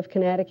people of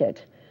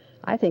Connecticut.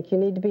 I think you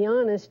need to be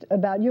honest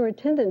about your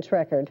attendance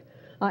record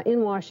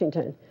in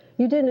Washington.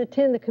 You didn't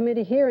attend the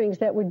committee hearings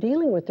that were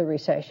dealing with the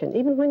recession,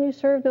 even when you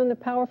served on the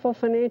powerful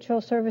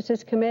Financial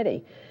Services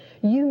Committee.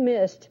 You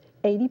missed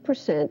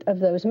 80% of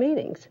those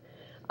meetings.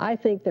 I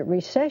think that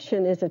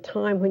recession is a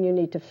time when you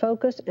need to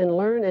focus and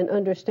learn and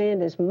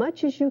understand as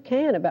much as you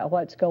can about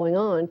what's going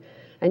on,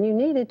 and you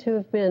needed to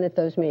have been at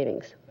those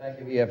meetings. Thank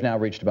you. We have now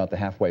reached about the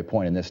halfway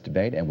point in this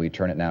debate, and we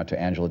turn it now to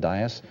Angela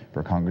Dias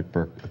for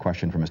a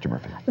question for Mr.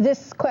 Murphy.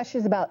 This question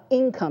is about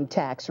income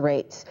tax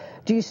rates.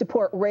 Do you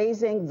support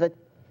raising the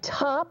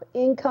top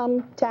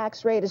income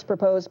tax rate as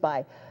proposed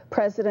by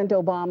President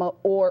Obama,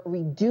 or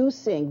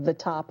reducing the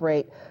top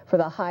rate for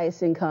the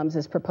highest incomes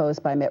as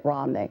proposed by Mitt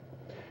Romney?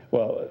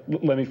 Well,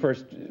 let me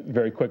first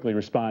very quickly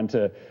respond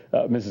to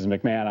Mrs.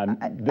 McMahon on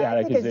that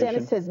I think, accusation. as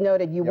Dennis has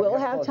noted, you will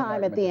have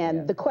time at the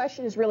end. The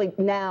question is really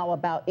now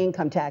about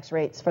income tax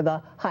rates for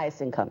the highest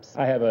incomes.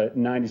 I have a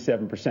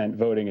 97%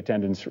 voting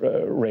attendance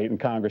rate in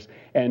Congress,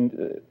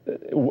 and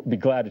be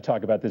glad to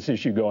talk about this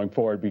issue going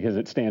forward because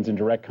it stands in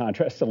direct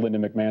contrast to Linda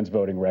McMahon's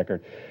voting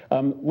record.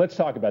 Let's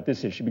talk about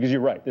this issue because you're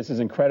right. This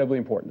is incredibly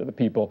important to the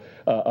people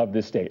of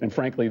this state, and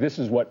frankly, this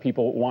is what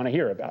people want to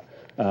hear about.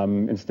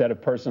 Instead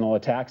of personal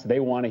attacks, they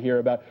want to hear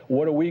about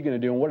what are we going to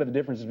do and what are the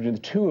differences between the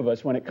two of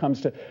us when it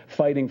comes to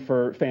fighting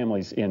for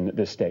families in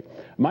this state.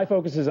 My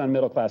focus is on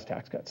middle-class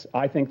tax cuts.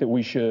 I think that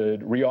we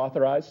should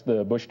reauthorize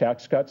the Bush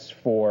tax cuts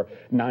for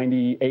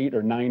 98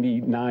 or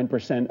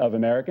 99% of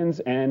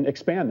Americans and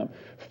expand them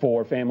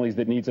for families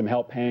that need some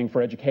help paying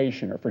for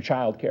education or for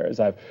child care,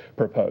 as I've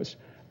proposed.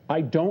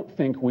 I don't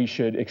think we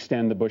should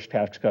extend the Bush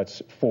tax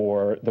cuts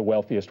for the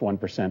wealthiest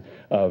 1%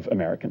 of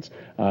Americans.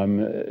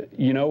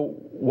 You know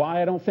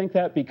why I don't think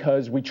that?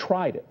 Because we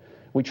tried it.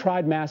 We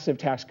tried massive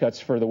tax cuts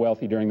for the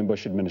wealthy during the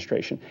Bush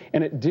administration,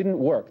 and it didn't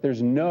work.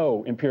 There's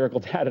no empirical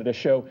data to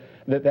show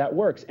that that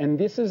works, and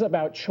this is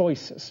about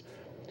choices.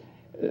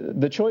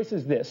 The choice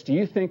is this. Do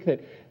you think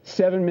that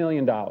 $7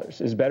 million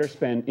is better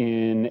spent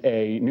in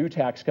a new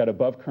tax cut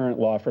above current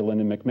law for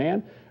Linda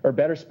McMahon, or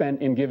better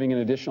spent in giving an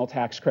additional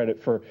tax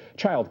credit for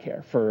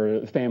childcare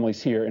for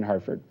families here in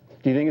Hartford?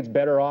 Do you think it's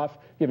better off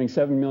giving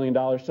 $7 million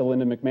to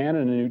Linda McMahon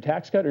and a new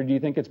tax cut, or do you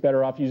think it's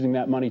better off using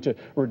that money to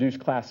reduce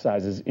class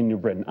sizes in New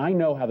Britain? I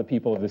know how the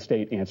people of the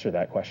state answer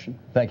that question.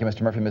 Thank you,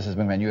 Mr. Murphy. Mrs.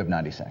 McMahon, you have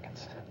 90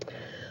 seconds.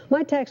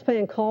 My tax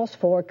plan calls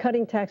for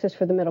cutting taxes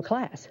for the middle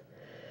class.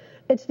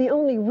 It's the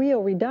only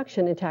real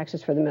reduction in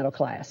taxes for the middle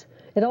class.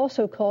 It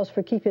also calls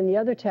for keeping the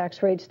other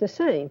tax rates the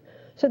same.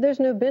 So there's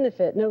no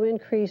benefit, no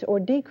increase or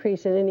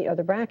decrease in any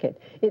other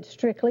bracket. It's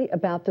strictly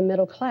about the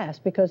middle class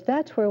because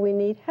that's where we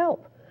need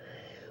help.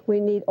 We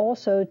need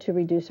also to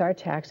reduce our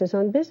taxes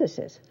on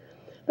businesses.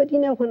 But, you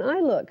know, when I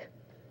look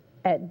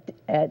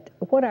at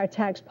what our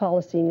tax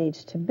policy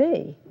needs to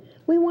be,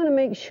 we want to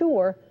make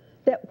sure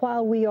that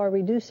while we are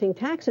reducing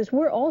taxes,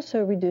 we're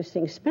also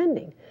reducing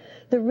spending.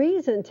 The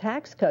reason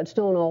tax cuts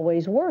don't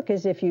always work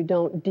is if you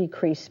don't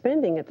decrease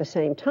spending at the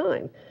same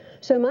time.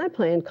 So my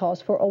plan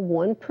calls for a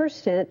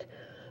 1%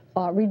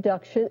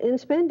 reduction in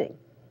spending.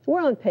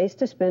 We're on pace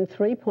to spend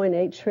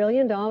 $3.8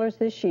 trillion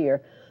this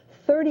year.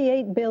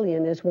 $38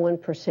 billion is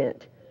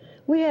 1%.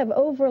 We have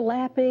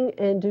overlapping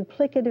and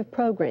duplicative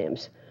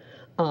programs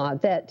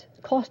that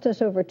cost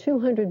us over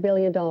 $200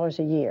 billion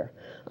a year.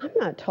 I'm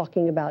not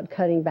talking about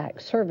cutting back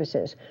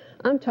services.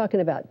 I'm talking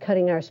about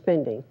cutting our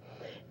spending.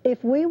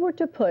 If we were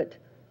to put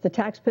the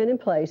tax plan in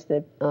place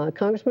that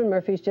Congressman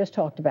Murphy's just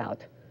talked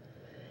about,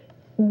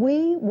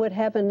 we would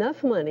have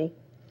enough money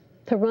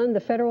to run the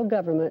federal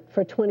government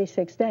for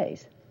 26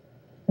 days.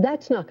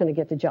 That's not going to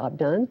get the job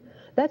done.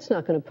 That's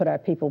not going to put our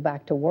people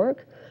back to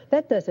work.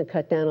 That doesn't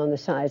cut down on the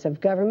size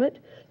of government.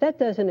 That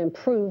doesn't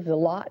improve the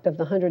lot of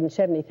the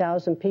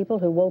 170,000 people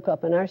who woke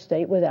up in our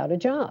state without a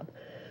job.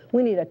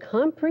 We need a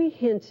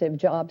comprehensive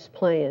jobs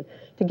plan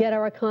to get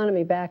our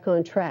economy back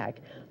on track.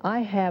 I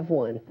have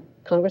one.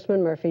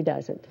 Congressman Murphy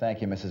doesn't.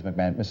 Thank you, Mrs.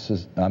 McMahon.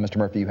 Mr.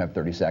 Murphy, you have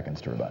 30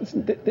 seconds to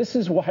rebut. This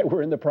is why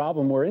we're in the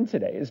problem we're in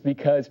today, is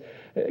because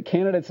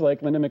candidates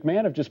like Linda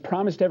McMahon have just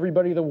promised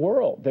everybody the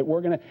world that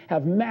we're going to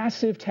have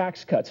massive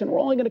tax cuts, and we're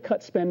only going to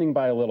cut spending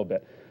by a little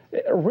bit.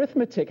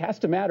 Arithmetic has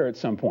to matter at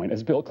some point,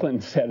 as Bill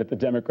Clinton said at the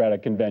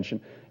Democratic convention.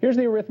 Here's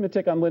the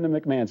arithmetic on Linda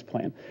McMahon's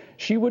plan.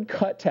 She would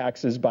cut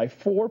taxes by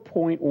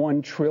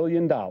 $4.1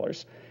 trillion,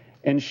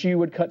 and she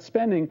would cut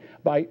spending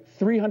by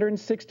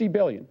 $360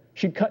 billion.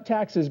 She'd cut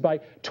taxes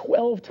by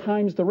 12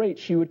 times the rate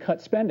she would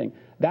cut spending.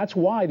 That's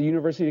why the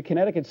University of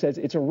Connecticut says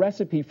it's a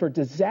recipe for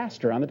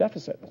disaster on the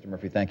deficit. Mr.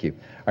 Murphy, thank you.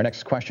 Our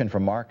next question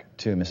from Mark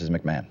to Mrs.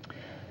 McMahon.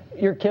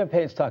 Your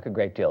campaigns talk a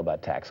great deal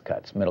about tax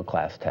cuts,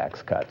 middle-class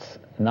tax cuts,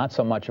 not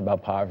so much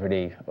about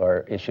poverty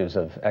or issues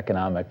of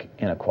economic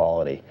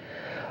inequality.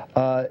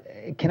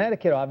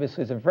 Connecticut,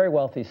 obviously, is a very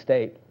wealthy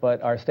state,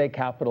 but our state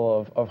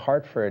capital of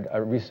Hartford,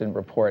 a recent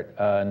report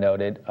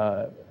noted,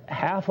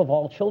 half of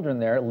all children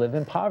there live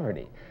in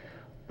poverty.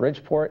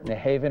 Bridgeport, New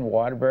Haven,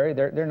 Waterbury,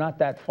 they're not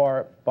that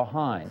far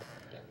behind.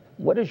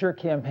 What is your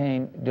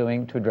campaign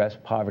doing to address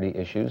poverty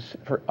issues?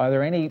 Are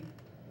there any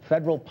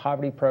federal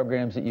poverty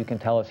programs that you can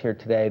tell us here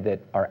today that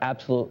are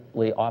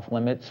absolutely off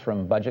limits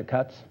from budget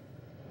cuts?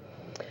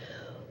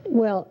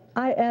 Well,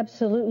 I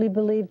absolutely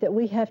believe that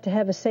we have to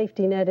have a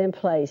safety net in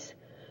place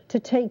to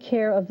take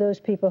care of those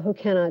people who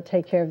cannot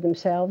take care of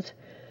themselves.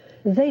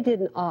 They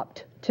didn't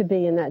opt to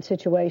be in that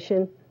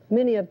situation.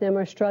 Many of them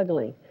are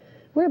struggling.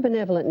 We're a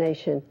benevolent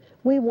nation.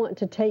 We want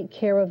to take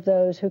care of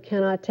those who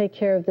cannot take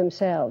care of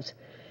themselves.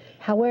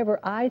 However,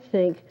 I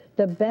think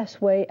the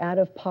best way out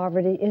of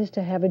poverty is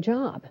to have a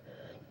job.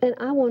 And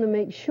I want to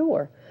make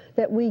sure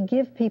that we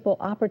give people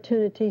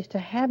opportunities to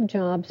have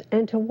jobs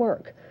and to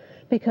work.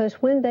 Because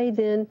when they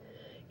then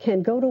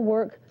can go to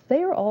work,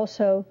 they are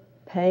also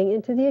paying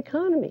into the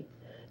economy.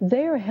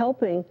 They are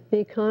helping the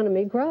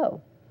economy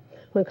grow.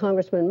 When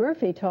Congressman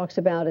Murphy talks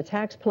about a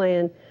tax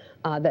plan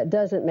that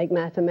doesn't make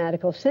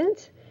mathematical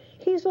sense,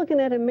 he's looking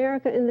at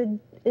America in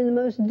the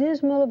most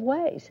dismal of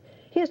ways.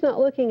 He's not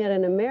looking at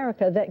an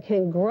America that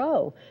can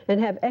grow and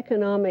have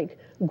economic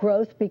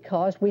growth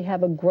because we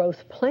have a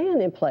growth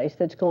plan in place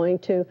that's going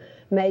to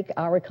make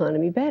our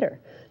economy better.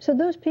 So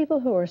those people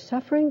who are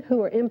suffering,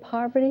 who are in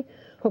poverty,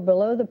 who are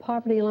below the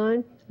poverty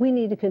line, we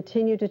need to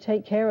continue to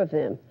take care of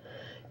them.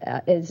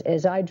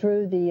 As I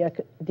drew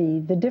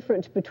the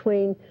difference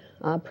between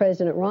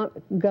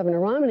Governor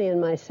Romney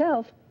and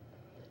myself,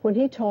 when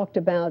he talked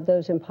about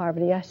those in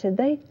poverty, I said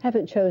they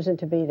haven't chosen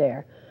to be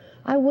there.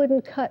 I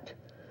wouldn't cut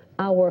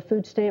our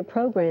food stamp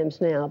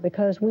programs now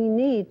because we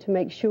need to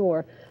make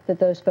sure that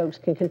those folks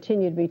can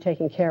continue to be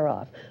taken care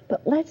of.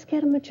 But let's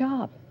get them a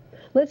job.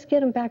 Let's get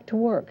them back to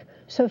work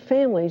so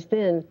families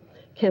then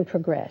can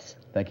progress.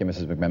 Thank you,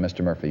 Mrs. McMahon.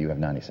 Mr. Murphy, you have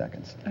 90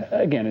 seconds.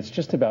 Again, it's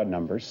just about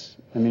numbers.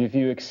 I mean, if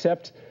you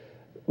accept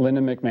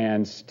Linda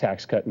McMahon's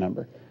tax cut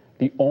number,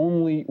 the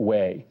only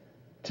way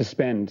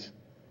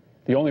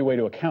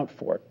to account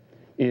for it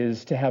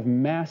is to have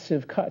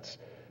massive cuts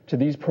to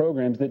these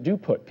programs that do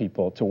put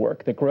people to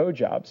work, that grow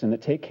jobs, and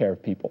that take care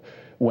of people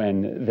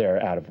when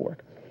they're out of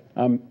work.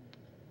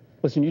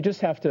 Listen, you just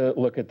have to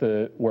look at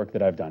the work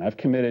that I've done. I've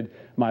committed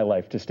my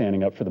life to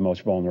standing up for the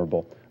most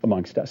vulnerable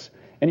amongst us.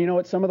 And you know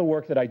what? Some of the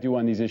work that I do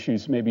on these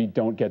issues maybe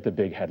don't get the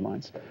big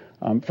headlines.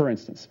 For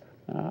instance,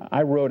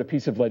 I wrote a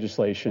piece of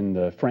legislation,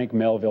 the Frank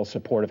Melville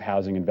Supportive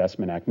Housing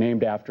Investment Act,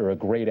 named after a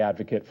great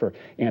advocate for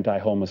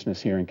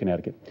anti-homelessness here in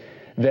Connecticut,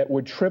 that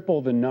would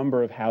triple the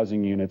number of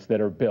housing units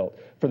that are built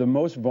for the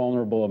most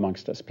vulnerable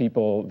amongst us,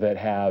 people that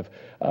have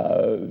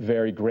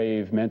very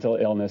grave mental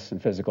illness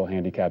and physical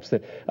handicaps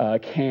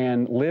that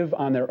can live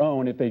on their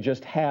own if they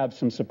just have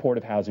some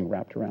supportive housing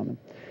wrapped around them.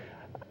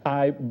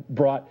 I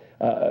brought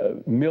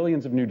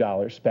millions of new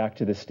dollars back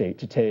to the state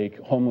to take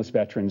homeless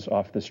veterans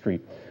off the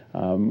street.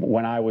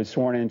 When I was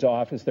sworn into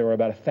office, there were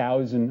about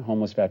 1,000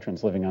 homeless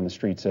veterans living on the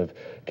streets of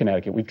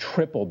Connecticut. We've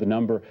tripled the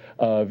number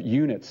of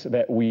units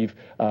that we've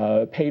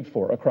paid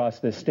for across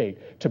this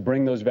state to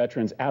bring those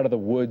veterans out of the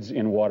woods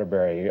in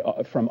Waterbury,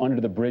 from under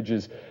the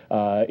bridges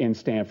in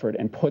Stamford,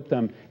 and put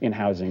them in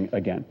housing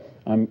again.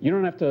 You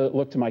don't have to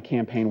look to my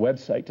campaign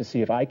website to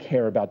see if I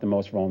care about the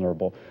most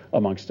vulnerable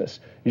amongst us.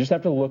 You just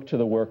have to look to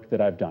the work that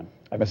I've done.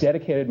 I've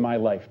dedicated my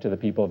life to the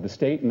people of the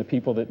state and the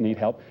people that need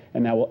help,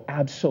 and that will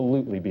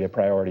absolutely be a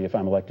priority if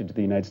I'm elected to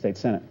the United States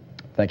Senate.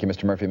 Thank you,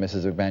 Mr. Murphy.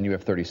 Mrs. McMahon, you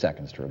have 30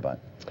 seconds to rebut.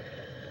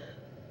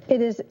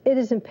 It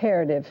is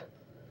imperative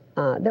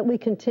that we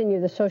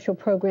continue the social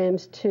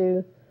programs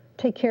to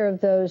take care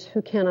of those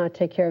who cannot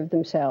take care of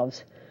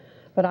themselves.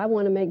 But I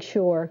want to make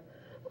sure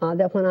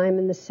that when I'm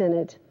in the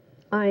Senate,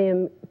 I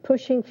am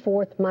pushing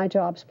forth my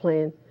jobs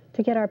plan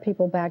to get our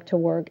people back to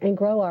work and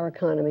grow our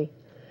economy.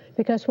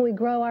 Because when we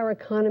grow our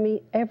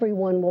economy,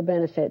 everyone will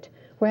benefit.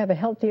 We'll have a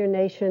healthier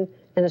nation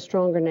and a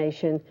stronger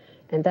nation,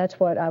 and that's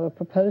what I would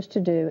propose to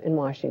do in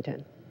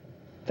Washington.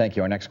 Thank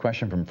you. Our next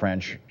question from Fran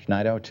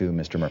Schneider to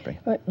Mr. Murphy.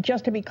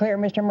 Just to be clear,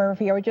 Mr.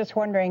 Murphy, I was just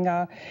wondering,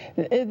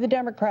 the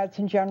Democrats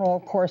in general,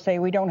 of course, say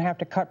we don't have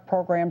to cut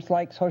programs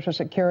like Social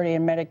Security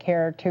and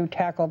Medicare to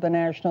tackle the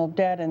national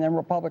debt, and then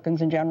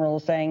Republicans in general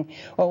saying,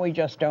 well, we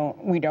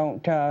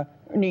don't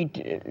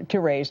need to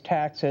raise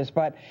taxes.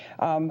 But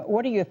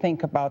what do you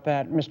think about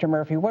that, Mr.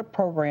 Murphy? What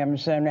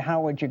programs and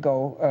how would you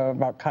go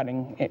about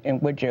cutting it,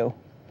 and would you?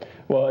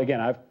 Well, again,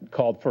 I've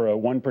called for a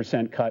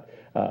 1% cut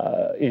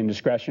in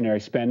discretionary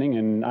spending,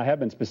 and I have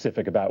been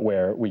specific about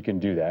where we can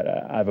do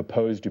that. I've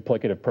opposed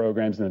duplicative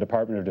programs in the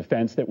Department of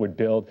Defense that would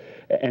build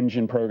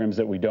engine programs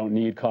that we don't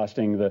need,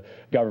 costing the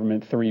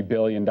government $3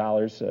 billion.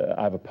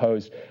 I've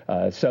opposed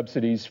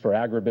subsidies for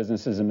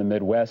agribusinesses in the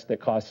Midwest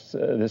that costs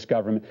this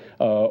government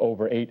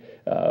over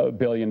 $8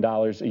 billion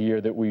a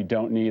year that we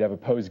don't need. I've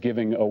opposed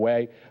giving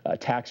away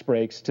tax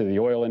breaks to the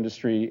oil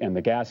industry and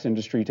the gas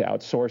industry to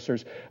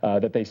outsourcers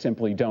that they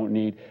simply don't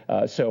need.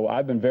 So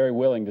I've been very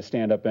willing to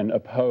stand up and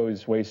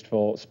oppose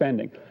wasteful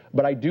spending.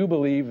 But I do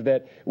believe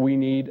that we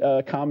need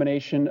a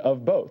combination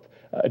of both.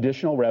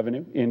 Additional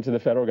revenue into the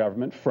federal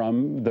government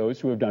from those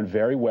who have done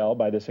very well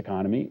by this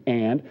economy,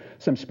 and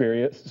some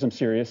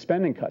serious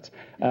spending cuts.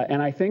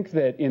 And I think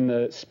that in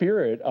the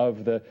spirit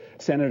of the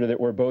senator that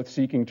we're both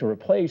seeking to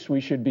replace,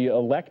 we should be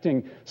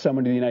electing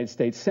someone to the United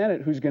States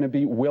Senate who's going to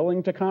be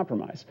willing to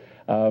compromise.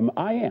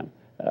 I am.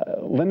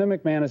 Linda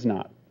McMahon is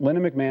not.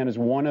 Linda McMahon is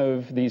one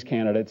of these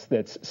candidates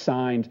that's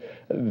signed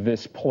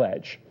this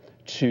pledge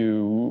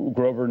to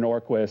Grover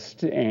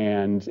Norquist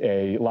and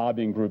a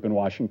lobbying group in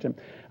Washington.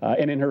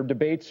 And in her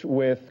debates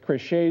with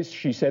Chris Shays,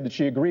 she said that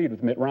she agreed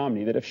with Mitt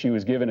Romney that if she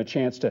was given a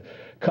chance to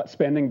cut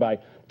spending by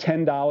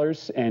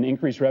 $10 and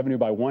increase revenue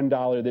by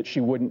 $1, that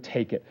she wouldn't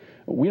take it.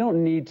 We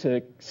don't need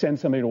to send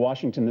somebody to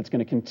Washington that's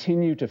going to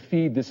continue to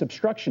feed this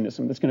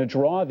obstructionism, that's going to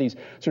draw these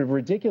sort of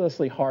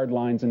ridiculously hard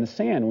lines in the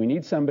sand. We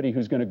need somebody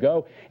who's going to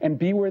go and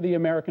be where the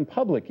American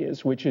public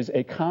is, which is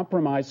a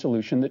compromise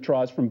solution that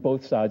draws from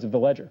both sides of the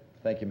ledger.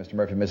 Thank you, Mr.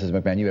 Murphy. Mrs.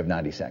 McMahon, you have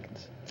 90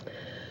 seconds.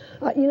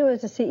 You know,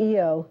 as a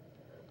CEO,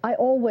 I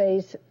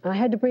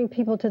had to bring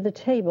people to the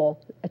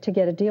table to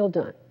get a deal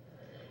done.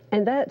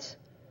 And that's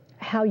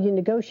how you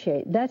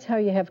negotiate. That's how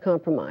you have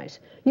compromise.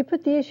 You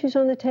put the issues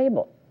on the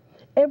table.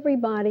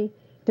 Everybody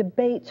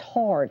debates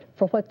hard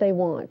for what they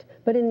want.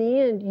 But in the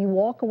end, you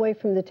walk away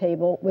from the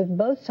table with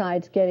both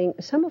sides getting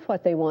some of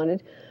what they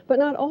wanted, but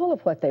not all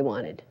of what they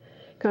wanted.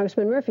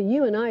 Congressman Murphy,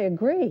 you and I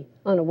agree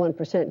on a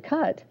 1%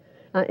 cut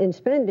in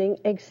spending,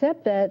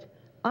 except that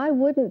I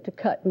wouldn't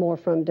cut more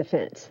from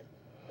defense.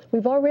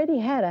 We've already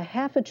had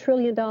 $500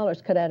 billion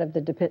cut out of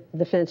the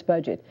defense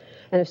budget.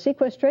 And if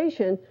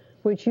sequestration,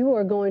 which you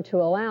are going to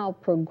allow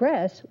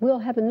progress, we'll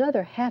have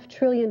another $500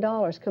 billion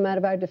come out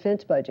of our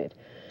defense budget.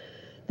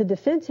 The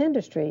defense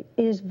industry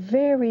is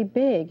very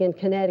big in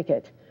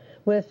Connecticut,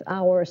 with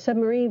our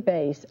submarine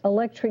base,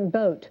 electric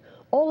boat,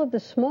 all of the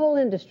small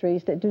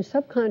industries that do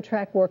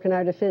subcontract work in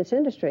our defense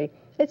industry.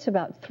 It's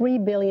about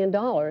 $3 billion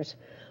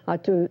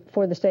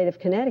for the state of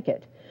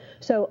Connecticut.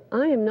 So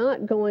I am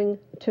not going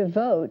to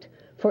vote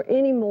for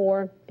any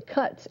more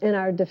cuts in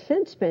our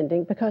defense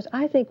spending, because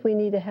I think we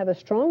need to have a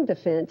strong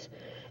defense,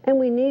 and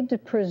we need to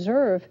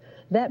preserve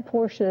that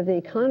portion of the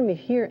economy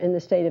here in the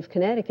state of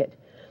Connecticut.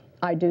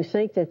 I do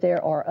think that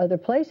there are other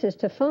places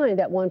to find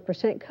that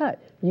 1% cut.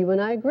 You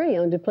and I agree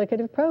on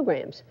duplicative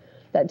programs.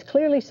 That's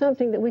clearly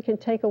something that we can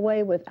take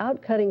away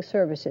without cutting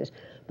services.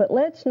 But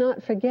let's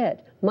not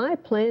forget, my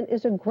plan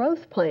is a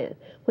growth plan.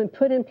 When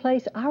put in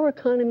place, our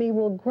economy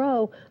will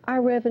grow,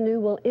 our revenue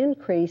will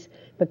increase,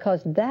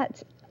 because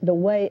that's the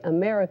way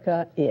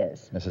America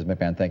is. Mrs.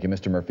 McMahon, thank you.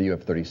 Mr. Murphy, you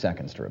have 30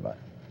 seconds to rebut.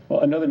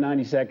 Well, another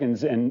 90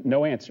 seconds and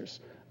no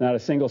answers. Not a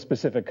single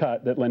specific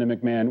cut that Linda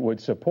McMahon would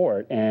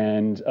support.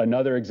 And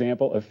another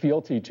example of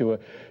fealty to a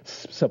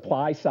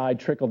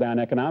supply-side trickle-down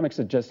economics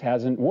that just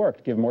hasn't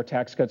worked. Give more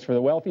tax cuts for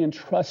the wealthy, and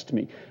trust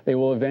me, they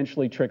will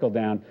eventually trickle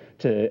down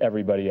to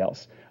everybody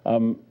else.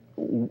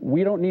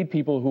 We don't need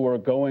people who are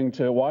going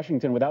to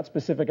Washington without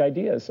specific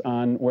ideas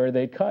on where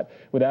they cut,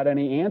 without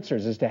any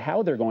answers as to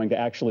how they're going to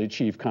actually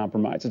achieve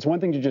compromise. It's one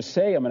thing to just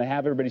say, I'm going to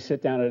have everybody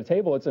sit down at a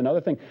table. It's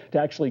another thing to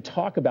actually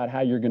talk about how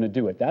you're going to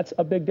do it. That's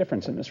a big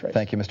difference in this race.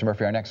 Thank you, Mr.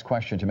 Murphy. Our next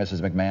question to Mrs.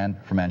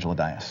 McMahon from Angela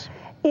Dias.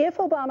 If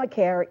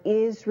Obamacare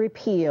is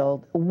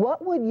repealed,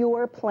 what would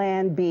your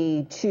plan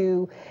be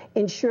to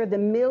ensure the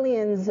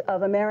millions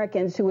of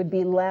Americans who would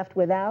be left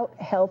without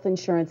health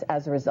insurance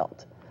as a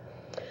result?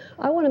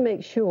 I want to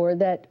make sure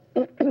that,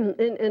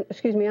 and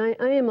excuse me, I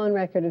am on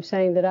record of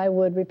saying that I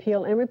would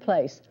repeal and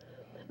replace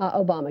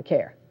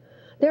Obamacare.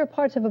 There are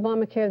parts of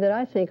Obamacare that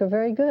I think are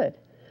very good.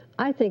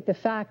 I think the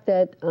fact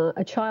that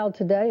a child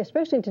today,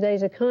 especially in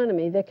today's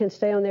economy, that can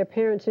stay on their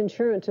parents'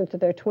 insurance until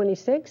they're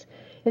 26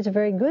 is a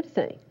very good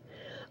thing.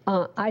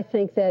 I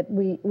think that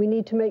we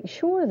need to make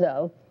sure,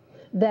 though,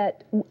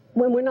 that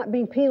when we're not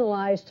being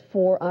penalized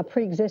for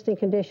pre-existing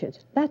conditions,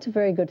 that's a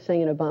very good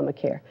thing in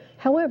Obamacare.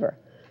 However,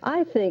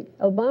 I think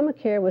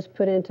Obamacare was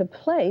put into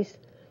place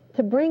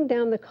to bring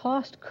down the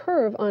cost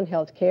curve on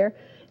health care,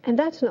 and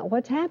that's not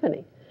what's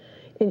happening.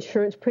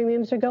 Insurance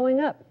premiums are going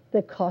up.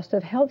 The cost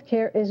of health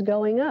care is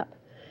going up.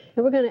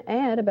 And we're going to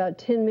add about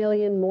 10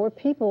 million more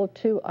people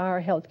to our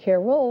health care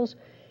rolls,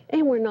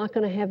 and we're not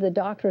going to have the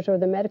doctors or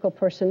the medical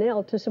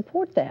personnel to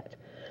support that.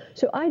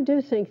 So I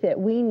do think that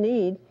we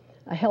need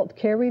a health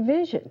care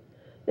revision.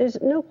 There's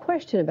no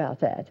question about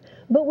that.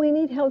 But we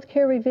need health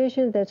care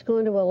revision that's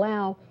going to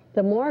allow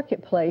the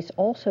marketplace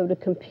also to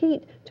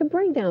compete to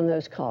bring down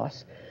those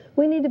costs.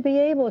 We need to be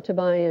able to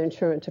buy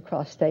insurance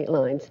across state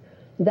lines.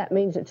 That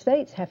means that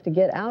states have to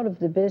get out of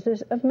the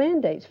business of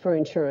mandates for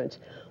insurance.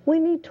 We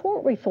need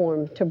tort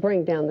reform to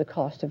bring down the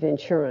cost of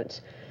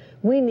insurance.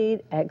 We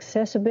need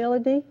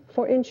accessibility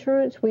for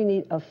insurance. We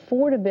need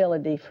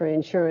affordability for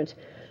insurance.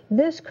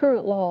 This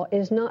current law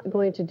is not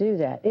going to do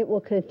that. It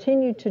will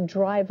continue to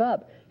drive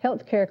up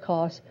health care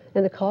costs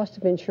and the cost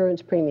of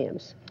insurance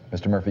premiums.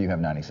 Mr. Murphy, you have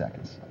 90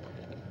 seconds.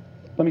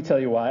 Let me tell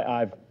you why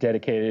I've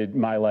dedicated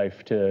my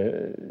life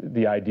to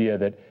the idea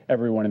that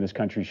everyone in this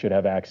country should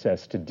have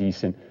access to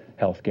decent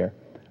health care.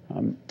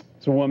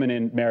 There's a woman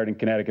in Meriden,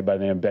 Connecticut by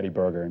the name of Betty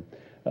Berger.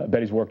 And,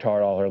 Betty's worked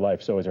hard all her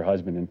life, so has her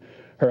husband. And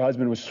her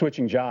husband was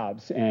switching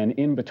jobs, and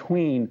in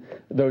between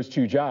those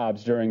two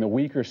jobs, during the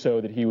week or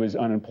so that he was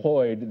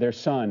unemployed, their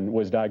son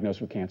was diagnosed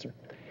with cancer.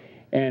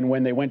 And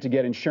when they went to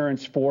get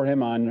insurance for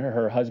him on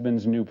her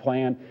husband's new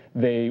plan,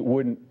 they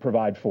wouldn't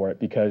provide for it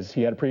because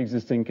he had a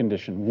pre-existing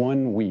condition.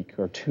 1 week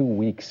or 2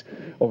 weeks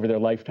over their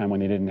lifetime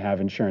when they didn't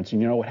have insurance.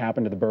 And you know what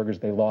happened to the Bergers?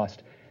 They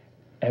lost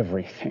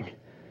everything.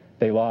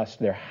 They lost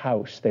their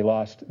house. They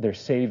lost their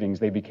savings.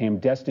 They became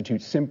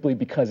destitute simply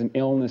because an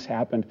illness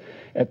happened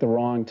at the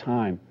wrong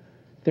time.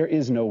 There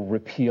is no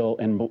repeal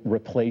and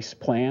replace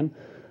plan.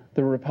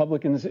 The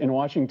Republicans in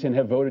Washington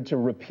have voted to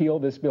repeal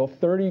this bill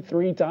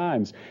 33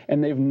 times,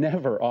 and they've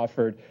never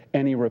offered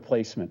any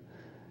replacement.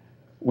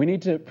 We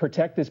need to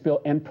protect this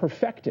bill and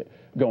perfect it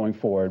going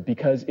forward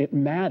because it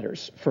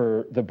matters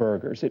for the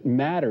Bergers. It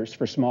matters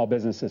for small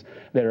businesses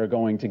that are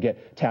going to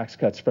get tax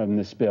cuts from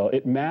this bill.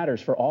 It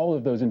matters for all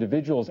of those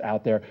individuals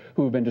out there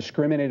who have been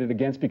discriminated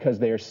against because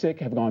they are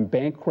sick, have gone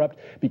bankrupt,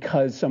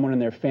 because someone in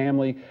their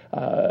family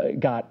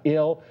got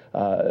ill,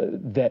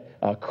 that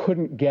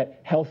couldn't get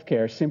health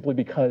care simply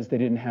because they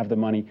didn't have the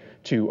money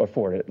to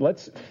afford it.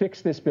 Let's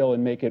fix this bill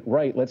and make it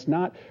right. Let's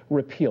not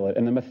repeal it.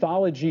 And the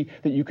mythology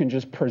that you can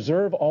just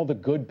preserve all the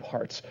good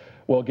parts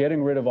while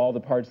getting rid of all the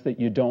parts that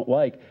you don't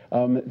like,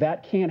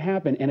 that can't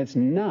happen, and it's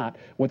not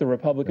what the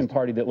Republican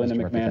Party that Linda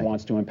McMahon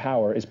wants to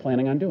empower is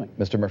planning on doing.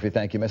 Mr. Murphy,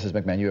 thank you. Mrs.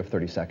 McMahon, you have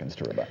 30 seconds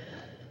to rebut.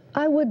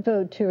 I would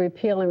vote to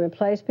repeal and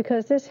replace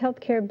because this health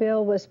care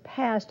bill was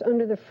passed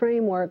under the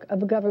framework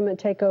of a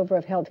government takeover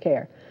of health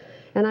care.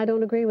 And I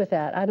don't agree with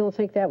that. I don't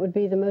think that would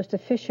be the most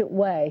efficient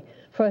way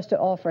for us to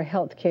offer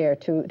health care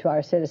to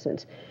our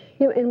citizens.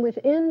 You know, and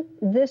within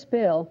this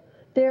bill,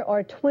 there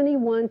are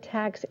 21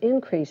 tax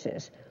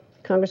increases.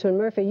 Congressman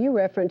Murphy, you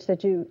referenced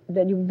that you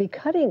would be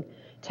cutting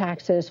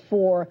taxes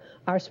for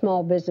our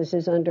small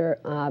businesses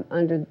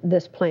under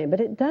this plan,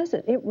 but it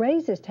doesn't. It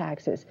raises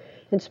taxes,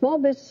 and small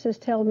businesses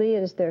tell me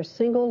it is their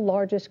single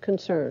largest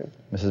concern.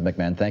 Mrs.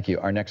 McMahon, thank you.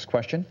 Our next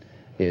question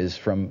is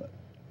from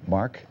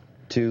Mark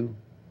to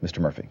Mr.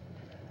 Murphy.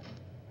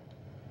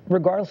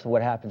 Regardless of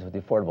what happens with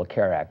the Affordable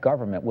Care Act,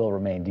 government will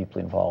remain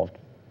deeply involved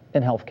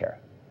in health care.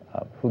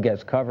 Who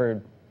gets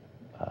covered,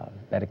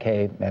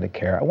 Medicaid,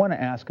 Medicare. I want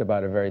to ask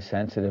about a very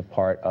sensitive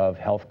part of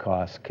health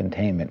cost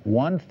containment.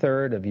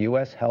 1/3 of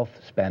U.S. health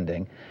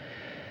spending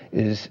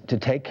is to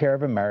take care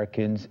of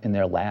Americans in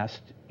their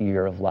last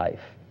year of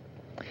life.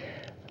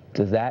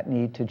 Does that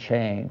need to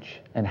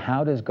change? And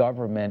how does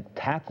government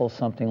tackle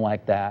something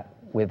like that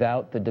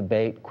without the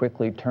debate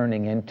quickly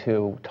turning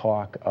into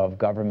talk of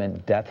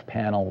government death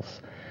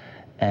panels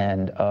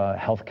and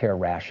healthcare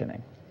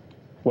rationing?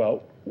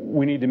 Well,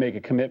 we need to make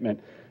a commitment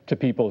to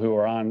people who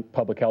are on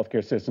public health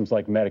care systems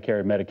like Medicare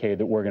and Medicaid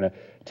that we're going to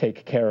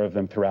take care of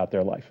them throughout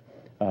their life,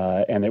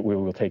 and that we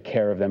will take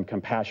care of them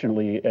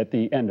compassionately at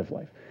the end of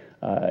life.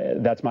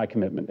 That's my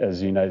commitment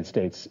as a United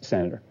States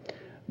Senator.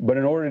 But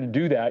in order to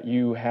do that,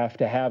 you have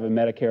to have a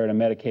Medicare and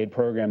a Medicaid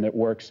program that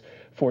works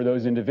for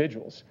those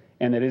individuals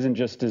and that isn't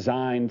just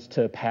designed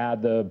to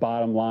pad the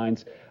bottom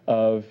lines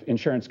of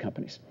insurance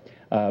companies.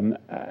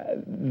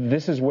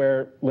 This is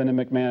where Linda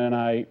McMahon and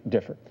I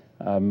differ.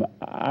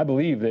 I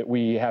believe that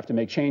we have to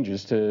make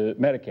changes to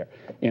Medicare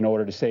in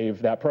order to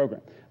save that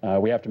program.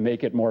 We have to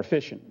make it more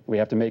efficient. We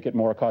have to make it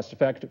more cost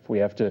effective. We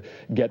have to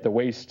get the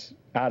waste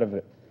out of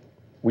it.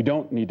 We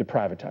don't need to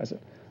privatize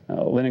it.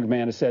 Linda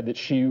McMahon has said that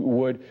she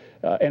would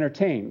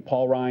entertain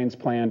Paul Ryan's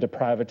plan to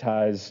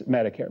privatize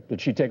Medicare,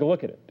 that she'd take a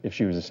look at it if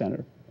she was a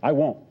senator. I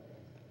won't.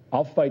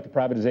 I'll fight the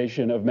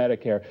privatization of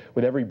Medicare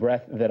with every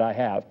breath that I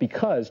have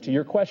because, to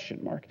your question,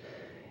 Mark,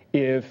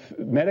 if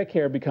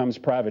Medicare becomes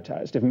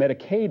privatized, if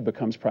Medicaid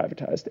becomes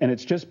privatized, and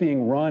it's just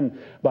being run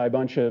by a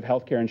bunch of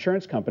healthcare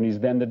insurance companies,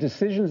 then the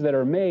decisions that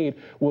are made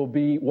will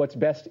be what's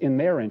best in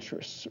their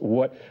interests,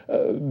 what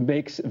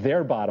makes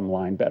their bottom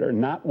line better,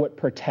 not what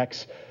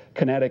protects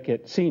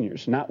Connecticut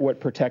seniors, not what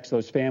protects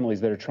those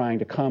families that are trying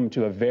to come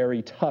to a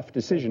very tough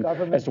decision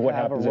as to what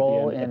happens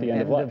at the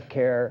end of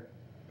life.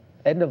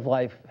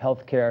 End-of-life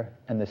health care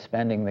and the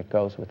spending that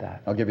goes with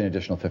that. I'll give you an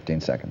additional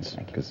 15 seconds.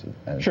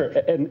 Sure,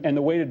 and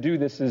the way to do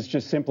this is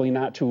just simply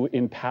not to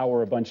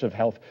empower a bunch of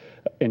health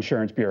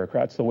insurance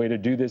bureaucrats. The way to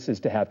do this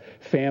is to have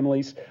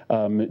families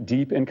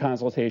deep in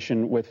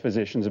consultation with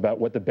physicians about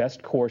what the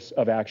best course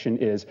of action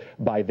is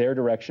by their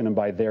direction and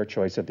by their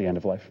choice at the end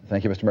of life.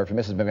 Thank you, Mr. Murphy.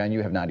 Mrs. McMahon,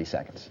 you have 90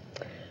 seconds.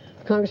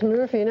 Congressman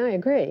Murphy and I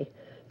agree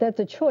that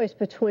the choice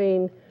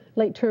between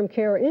late-term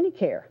care or any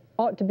care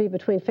ought to be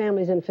between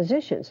families and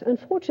physicians.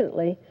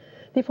 Unfortunately,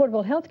 the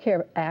Affordable Health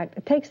Care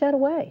Act takes that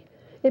away.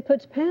 It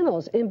puts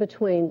panels in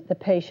between the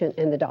patient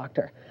and the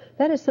doctor.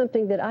 That is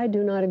something that I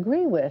do not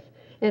agree with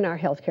in our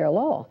health care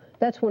law.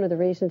 That's one of the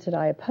reasons that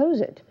I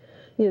oppose it.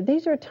 You know,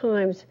 these are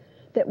times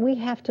that we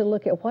have to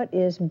look at what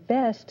is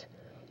best,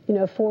 you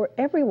know, for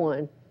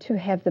everyone to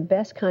have the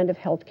best kind of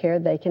health care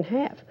they can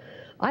have.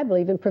 I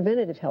believe in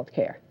preventative health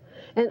care.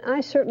 And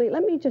I certainly,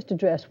 let me just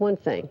address one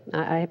thing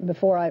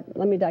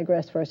let me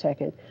digress for a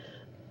second.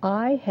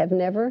 I have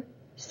never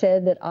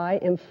said that I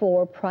am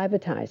for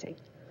privatizing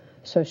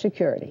Social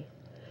Security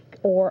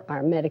or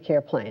our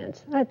Medicare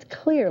plans. That's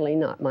clearly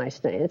not my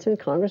stance, and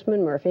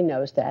Congressman Murphy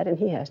knows that, and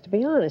he has to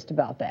be honest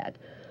about that.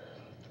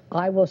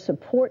 I will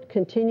support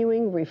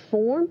continuing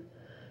reform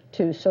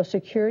to Social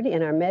Security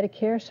and our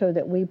Medicare so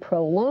that we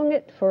prolong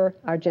it for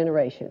our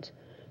generations.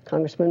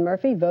 Congressman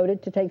Murphy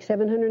voted to take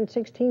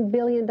 $716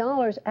 billion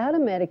out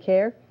of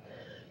Medicare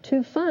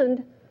to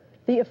fund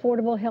the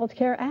Affordable Health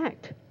Care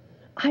Act.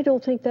 I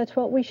don't think that's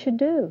what we should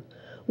do.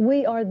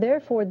 We are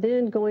therefore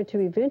then going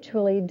to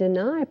eventually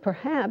deny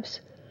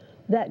perhaps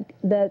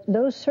that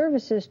those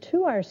services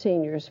to our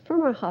seniors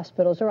from our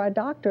hospitals or our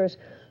doctors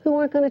who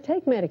aren't going to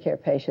take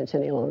Medicare patients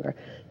any longer.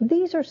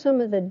 These are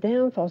some of the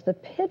downfalls, the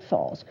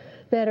pitfalls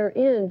that are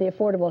in the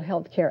Affordable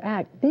Health Care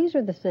Act. These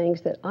are the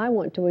things that I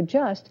want to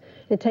adjust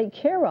and take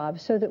care of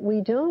so that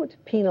we don't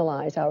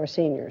penalize our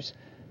seniors.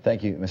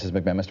 Thank you, Mrs.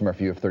 McMahon. Mr.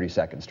 Murphy, you have 30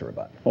 seconds to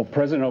rebut. Well,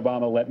 President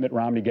Obama let Mitt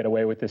Romney get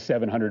away with this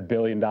 $700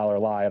 billion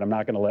lie, and I'm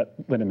not going to let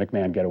Linda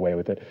McMahon get away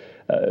with it.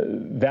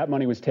 That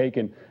money was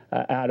taken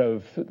out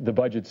of the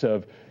budgets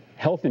of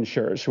health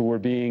insurers who were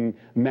being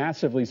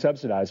massively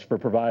subsidized for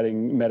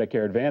providing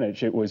Medicare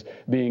Advantage. It was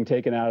being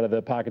taken out of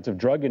the pockets of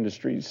drug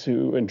industries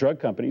and drug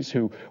companies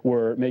who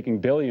were making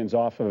billions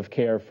off of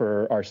care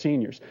for our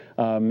seniors.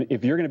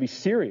 If you're going to be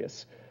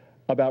serious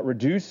about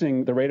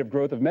reducing the rate of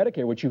growth of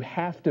Medicare, which you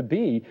have to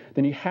be,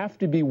 then you have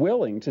to be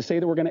willing to say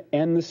that we're going to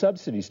end the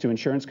subsidies to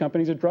insurance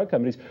companies and drug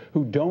companies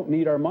who don't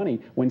need our money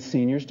when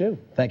seniors do.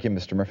 Thank you,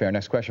 Mr. Murphy. Our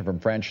next question from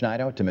Fran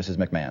Schneider to Mrs.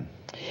 McMahon.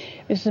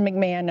 Mrs.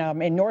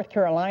 McMahon, in North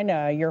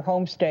Carolina, your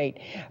home state,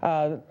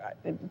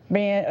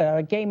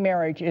 gay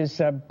marriage is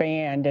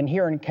banned, and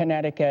here in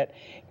Connecticut,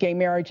 gay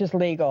marriage is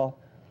legal.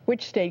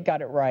 Which state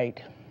got it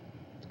right?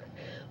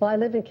 Well, I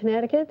live in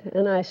Connecticut,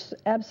 and I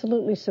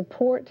absolutely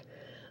support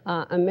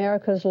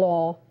America's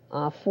law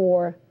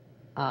for,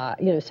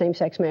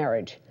 same-sex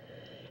marriage.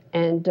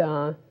 And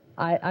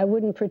I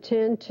wouldn't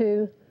pretend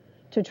to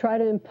try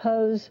to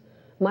impose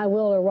my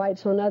will or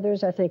rights on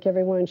others. I think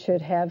everyone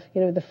should have,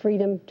 the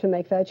freedom to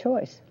make that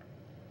choice.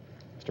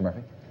 Mr.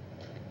 Murphy?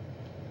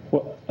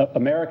 Well,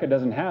 America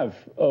doesn't have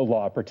a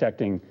law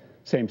protecting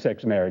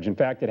same-sex marriage. In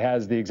fact, it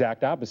has the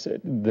exact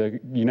opposite. The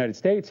United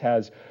States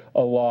has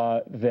a law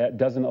that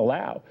doesn't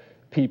allow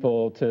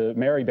people to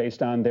marry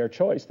based on their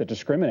choice, that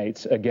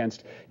discriminates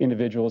against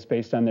individuals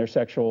based on their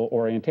sexual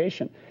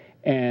orientation.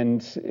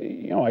 And,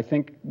 I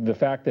think the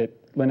fact that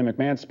Linda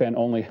McMahon spent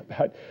only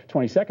about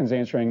 20 seconds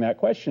answering that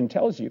question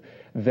tells you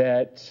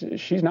that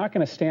she's not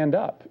going to stand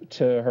up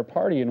to her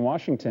party in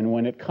Washington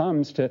when it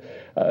comes to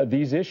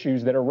these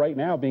issues that are right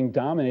now being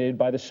dominated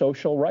by the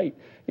social right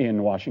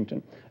in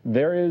Washington.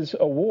 There is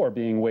a war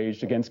being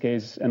waged against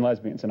gays and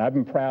lesbians, and I've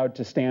been proud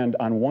to stand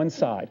on one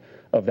side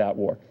of that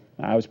war.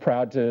 I was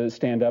proud to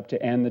stand up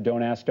to end the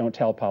don't ask, don't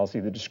tell policy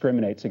that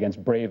discriminates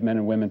against brave men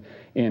and women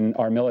in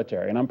our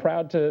military. And I'm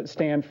proud to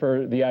stand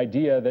for the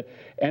idea that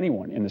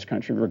anyone in this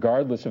country,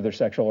 regardless of their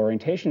sexual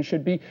orientation,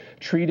 should be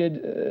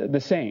treated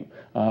the same.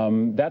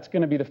 That's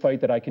going to be the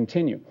fight that I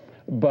continue.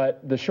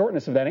 But the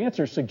shortness of that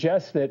answer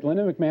suggests that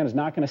Linda McMahon is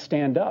not going to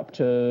stand up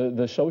to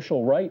the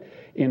social right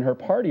in her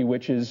party,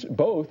 which is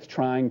both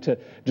trying to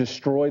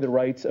destroy the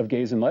rights of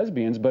gays and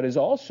lesbians, but is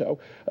also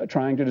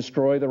trying to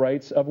destroy the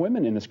rights of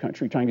women in this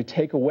country, trying to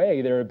take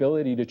away their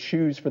ability to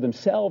choose for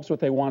themselves what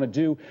they want to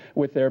do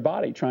with their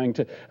body, trying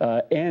to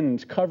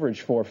end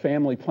coverage for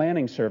family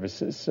planning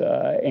services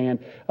and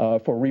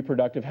for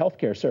reproductive health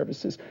care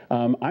services.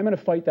 I'm going to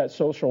fight that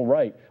social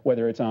right,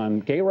 whether it's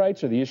on gay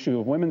rights or the issue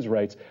of women's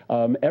rights,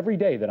 every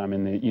day that I'm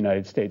in the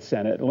United States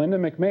Senate. Linda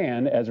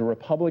McMahon, as a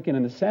Republican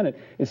in the Senate,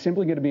 is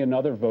simply going to be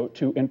another vote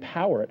to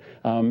empower it.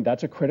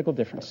 That's a critical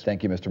difference.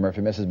 Thank you, Mr.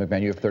 Murphy. Mrs.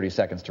 McMahon, you have 30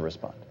 seconds to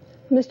respond.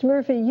 Mr.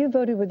 Murphy, you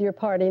voted with your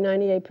party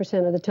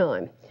 98% of the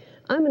time.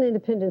 I'm an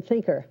independent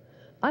thinker.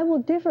 I will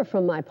differ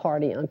from my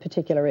party on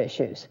particular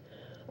issues.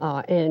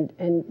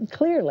 And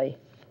clearly...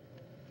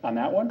 On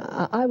that one?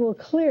 I will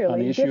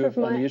clearly differ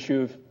from on the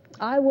issue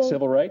of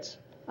civil rights?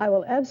 I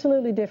will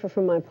absolutely differ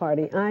from my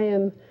party. I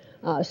am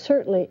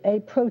certainly a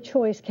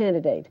pro-choice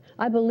candidate.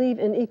 I believe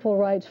in equal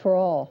rights for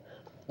all,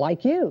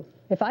 like you.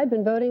 If I'd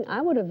been voting, I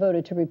would have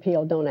voted to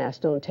repeal Don't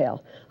Ask, Don't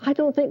Tell. I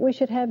don't think we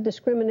should have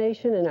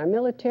discrimination in our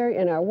military,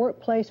 in our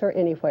workplace, or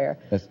anywhere.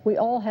 We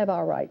all have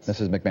our rights.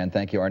 Mrs. McMahon,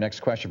 thank you. Our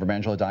next question from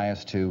Angela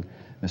Dias to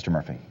Mr.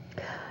 Murphy.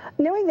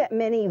 Knowing that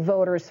many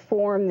voters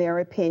form their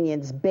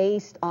opinions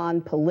based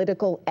on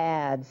political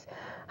ads,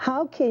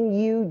 how can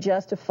you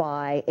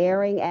justify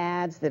airing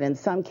ads that in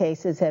some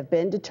cases have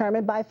been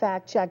determined by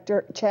fact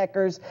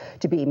checkers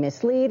to be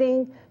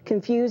misleading,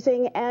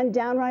 confusing, and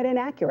downright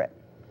inaccurate?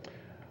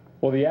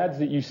 Well, the ads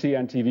that you see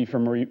on TV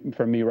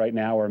from me right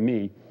now are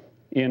me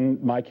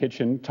in my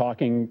kitchen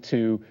talking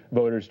to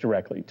voters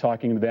directly,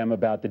 talking to them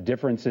about the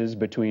differences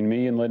between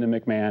me and Linda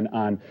McMahon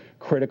on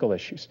critical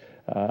issues.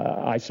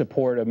 I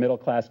support a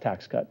middle-class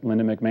tax cut.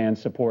 Linda McMahon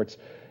supports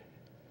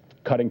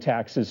cutting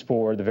taxes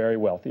for the very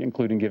wealthy,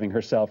 including giving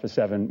herself a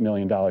 $7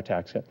 million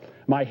tax cut.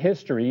 My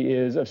history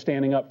is of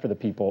standing up for the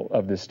people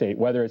of this state,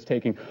 whether it's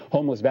taking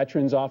homeless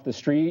veterans off the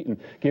street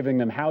and giving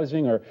them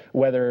housing, or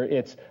whether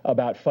it's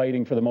about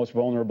fighting for the most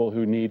vulnerable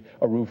who need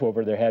a roof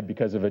over their head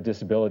because of a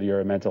disability or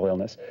a mental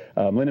illness.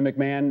 Linda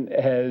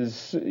McMahon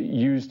has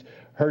used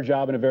her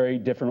job in a very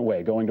different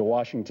way, going to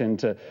Washington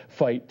to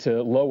fight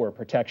to lower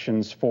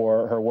protections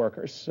for her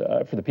workers,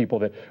 for the people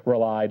that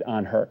relied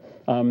on her.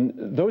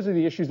 Those are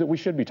the issues that we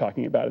should be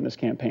talking about in this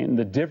campaign,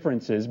 the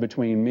differences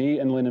between me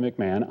and Linda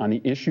McMahon on the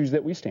issues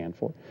that we stand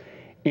for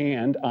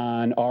and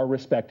on our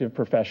respective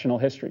professional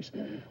histories.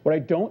 What I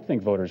don't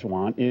think voters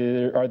want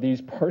are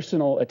these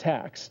personal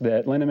attacks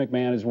that Linda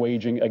McMahon is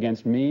waging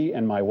against me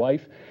and my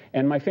wife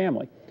and my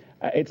family.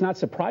 It's not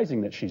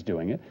surprising that she's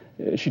doing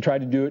it. She tried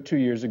to do it 2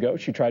 years ago.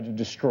 She tried to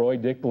destroy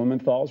Dick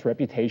Blumenthal's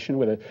reputation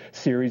with a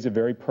series of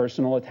very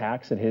personal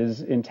attacks at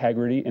his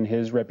integrity and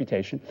his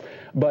reputation.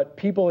 But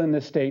people in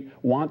this state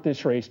want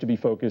this race to be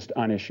focused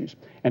on issues.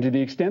 And to the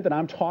extent that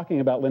I'm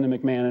talking about Linda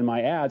McMahon in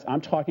my ads,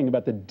 I'm talking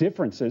about the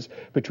differences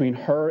between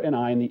her and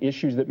I and the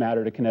issues that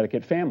matter to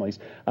Connecticut families.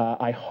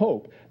 I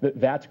hope that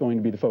that's going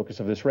to be the focus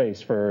of this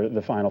race for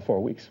the final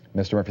 4 weeks.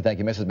 Mr. Murphy, thank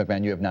you. Mrs.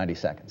 McMahon, you have 90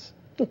 seconds.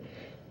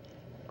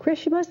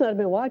 Chris, you must not have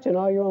been watching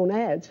all your own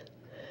ads.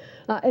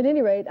 At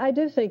any rate, I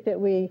do think that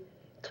we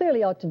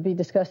clearly ought to be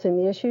discussing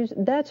the issues.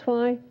 That's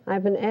why I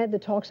have an ad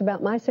that talks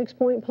about my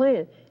 6-point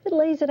plan. It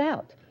lays it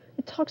out.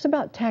 It talks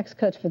about tax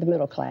cuts for the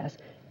middle class.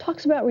 It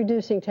talks about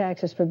reducing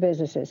taxes for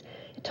businesses.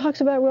 It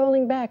talks about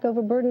rolling back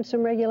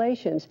overburdensome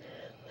regulations.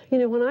 You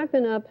know, when I've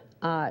been up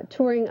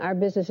touring our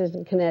businesses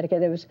in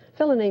Connecticut, there was a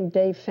fellow named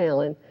Dave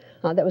Fallon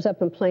that was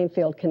up in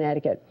Plainfield,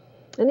 Connecticut.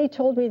 And he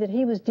told me that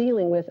he was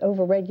dealing with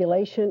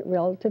overregulation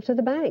relative to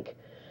the bank.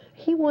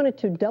 He wanted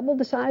to double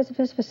the size of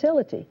his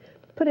facility,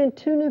 put in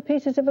 2 new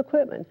pieces of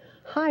equipment,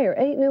 hire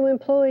 8 new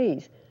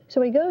employees.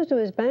 So he goes to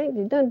his bank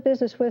he'd done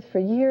business with for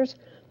years,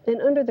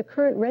 and under the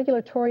current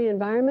regulatory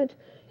environment,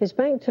 his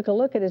bank took a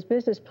look at his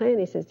business plan.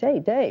 He says, "Hey,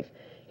 Dave,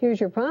 here's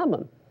your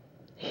problem."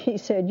 He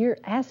said, "You're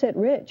asset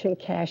rich and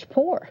cash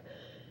poor."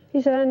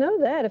 He said, "I know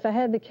that. If I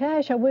had the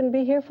cash, I wouldn't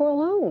be here for a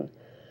loan."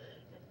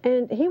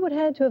 And he would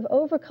have to have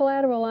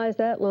over-collateralized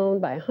that loan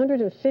by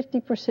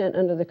 150%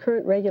 under the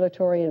current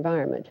regulatory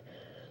environment.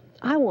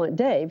 I want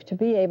Dave to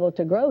be able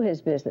to grow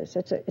his business.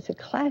 It's a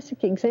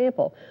classic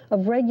example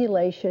of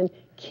regulation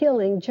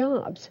killing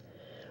jobs.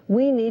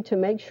 We need to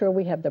make sure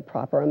we have the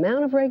proper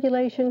amount of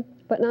regulation,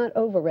 but not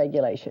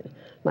over-regulation.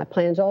 My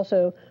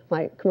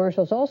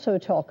commercials also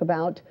talk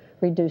about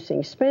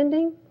reducing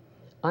spending,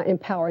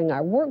 empowering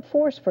our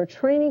workforce for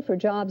training for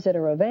jobs that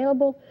are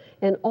available,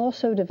 and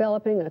also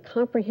developing a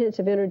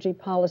comprehensive energy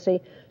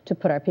policy to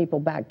put our people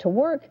back to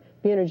work,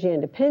 be energy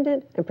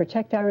independent, and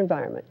protect our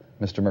environment.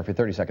 Mr. Murphy,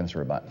 30 seconds to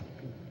rebut.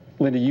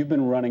 Linda, you've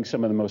been running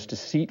some of the most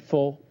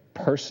deceitful,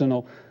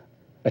 personal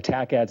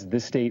attack ads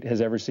this state has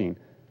ever seen.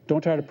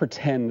 Don't try to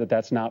pretend that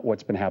that's not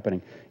what's been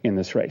happening in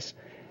this race.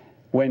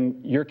 When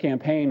your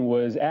campaign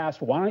was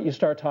asked, why don't you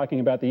start talking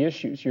about the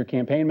issues, your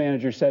campaign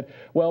manager said,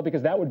 well,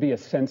 because that would be a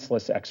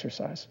senseless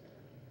exercise.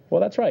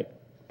 Well, that's right.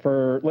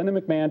 For Linda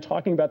McMahon,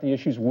 talking about the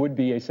issues would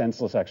be a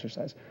senseless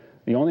exercise.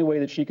 The only way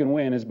that she can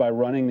win is by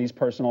running these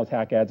personal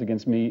attack ads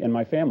against me and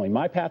my family.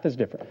 My path is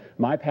different.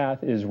 My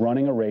path is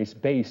running a race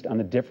based on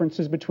the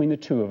differences between the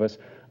two of us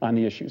on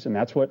the issues. And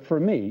that's what, for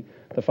me,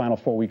 the final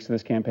 4 weeks of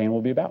this campaign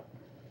will be about.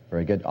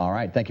 Very good. All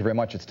right. Thank you very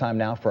much. It's time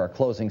now for our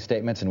closing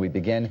statements, and we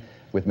begin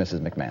with Mrs.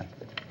 McMahon.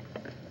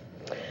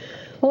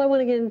 Well, I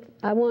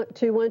want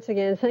to once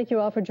again thank you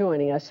all for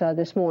joining us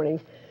this morning.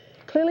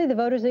 Clearly, the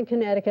voters in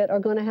Connecticut are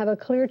going to have a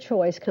clear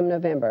choice come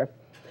November.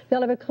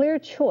 They'll have a clear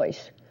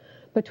choice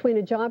between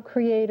a job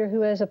creator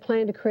who has a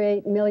plan to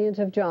create millions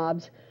of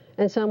jobs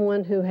and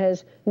someone who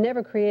has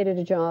never created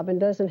a job and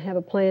doesn't have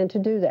a plan to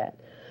do that.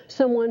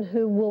 Someone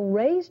who will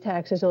raise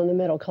taxes on the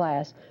middle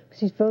class,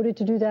 because he's voted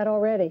to do that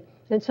already,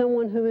 and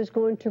someone who is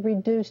going to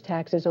reduce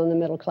taxes on the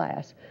middle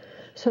class.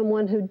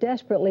 Someone who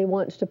desperately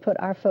wants to put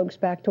our folks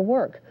back to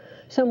work.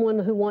 Someone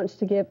who wants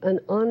to give an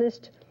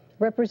honest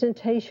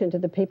representation to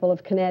the people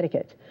of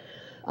Connecticut.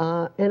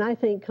 And I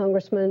think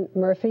Congressman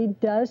Murphy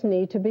does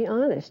need to be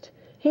honest.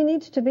 He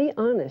needs to be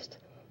honest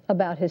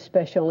about his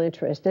special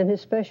interest and his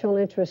special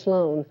interest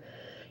loan.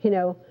 You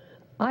know,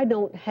 I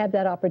don't have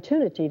that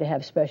opportunity to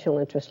have special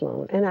interest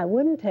loan, and I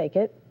wouldn't take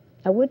it.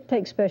 I wouldn't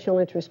take special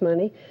interest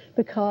money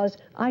because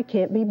I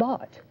can't be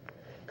bought.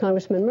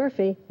 Congressman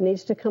Murphy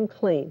needs to come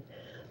clean.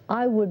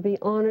 I would be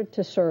honored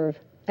to serve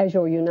as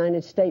your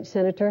United States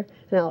Senator,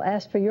 and I'll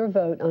ask for your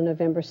vote on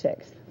November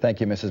 6th. Thank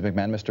you, Mrs.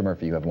 McMahon. Mr.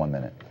 Murphy, you have 1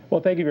 minute.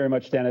 Well, thank you very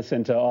much, Dennis,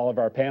 and to all of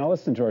our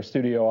panelists and to our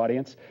studio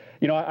audience.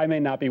 You know, I may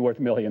not be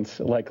worth millions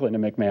like Linda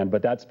McMahon,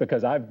 but that's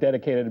because I've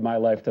dedicated my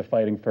life to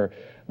fighting for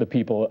the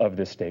people of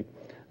this state.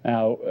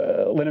 Now,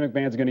 Linda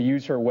McMahon's going to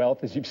use her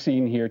wealth, as you've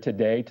seen here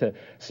today, to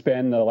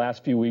spend the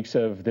last few weeks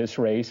of this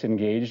race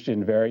engaged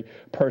in very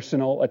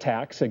personal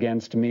attacks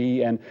against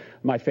me and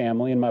my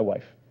family and my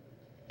wife.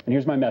 And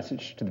here's my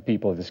message to the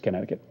people of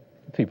Connecticut.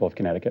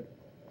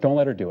 Don't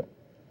let her do it.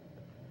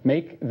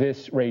 Make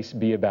this race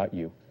be about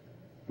you.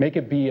 Make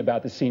it be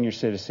about the senior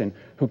citizen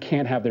who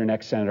can't have their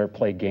next senator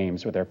play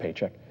games with their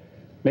paycheck.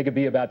 Make it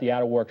be about the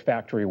out-of-work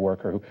factory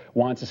worker who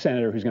wants a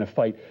senator who's going to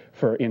fight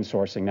for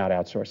insourcing, not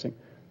outsourcing.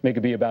 Make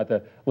it be about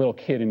the little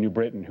kid in New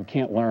Britain who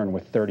can't learn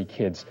with 30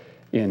 kids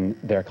in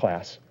their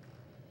class.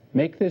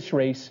 Make this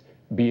race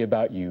be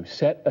about you.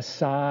 Set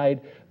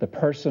aside the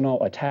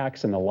personal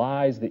attacks and the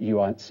lies that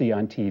you see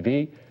on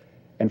TV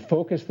and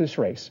focus this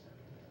race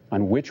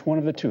on which one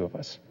of the two of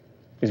us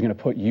is going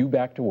to put you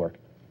back to work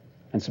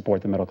and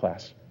support the middle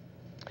class.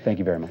 Thank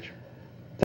you very much.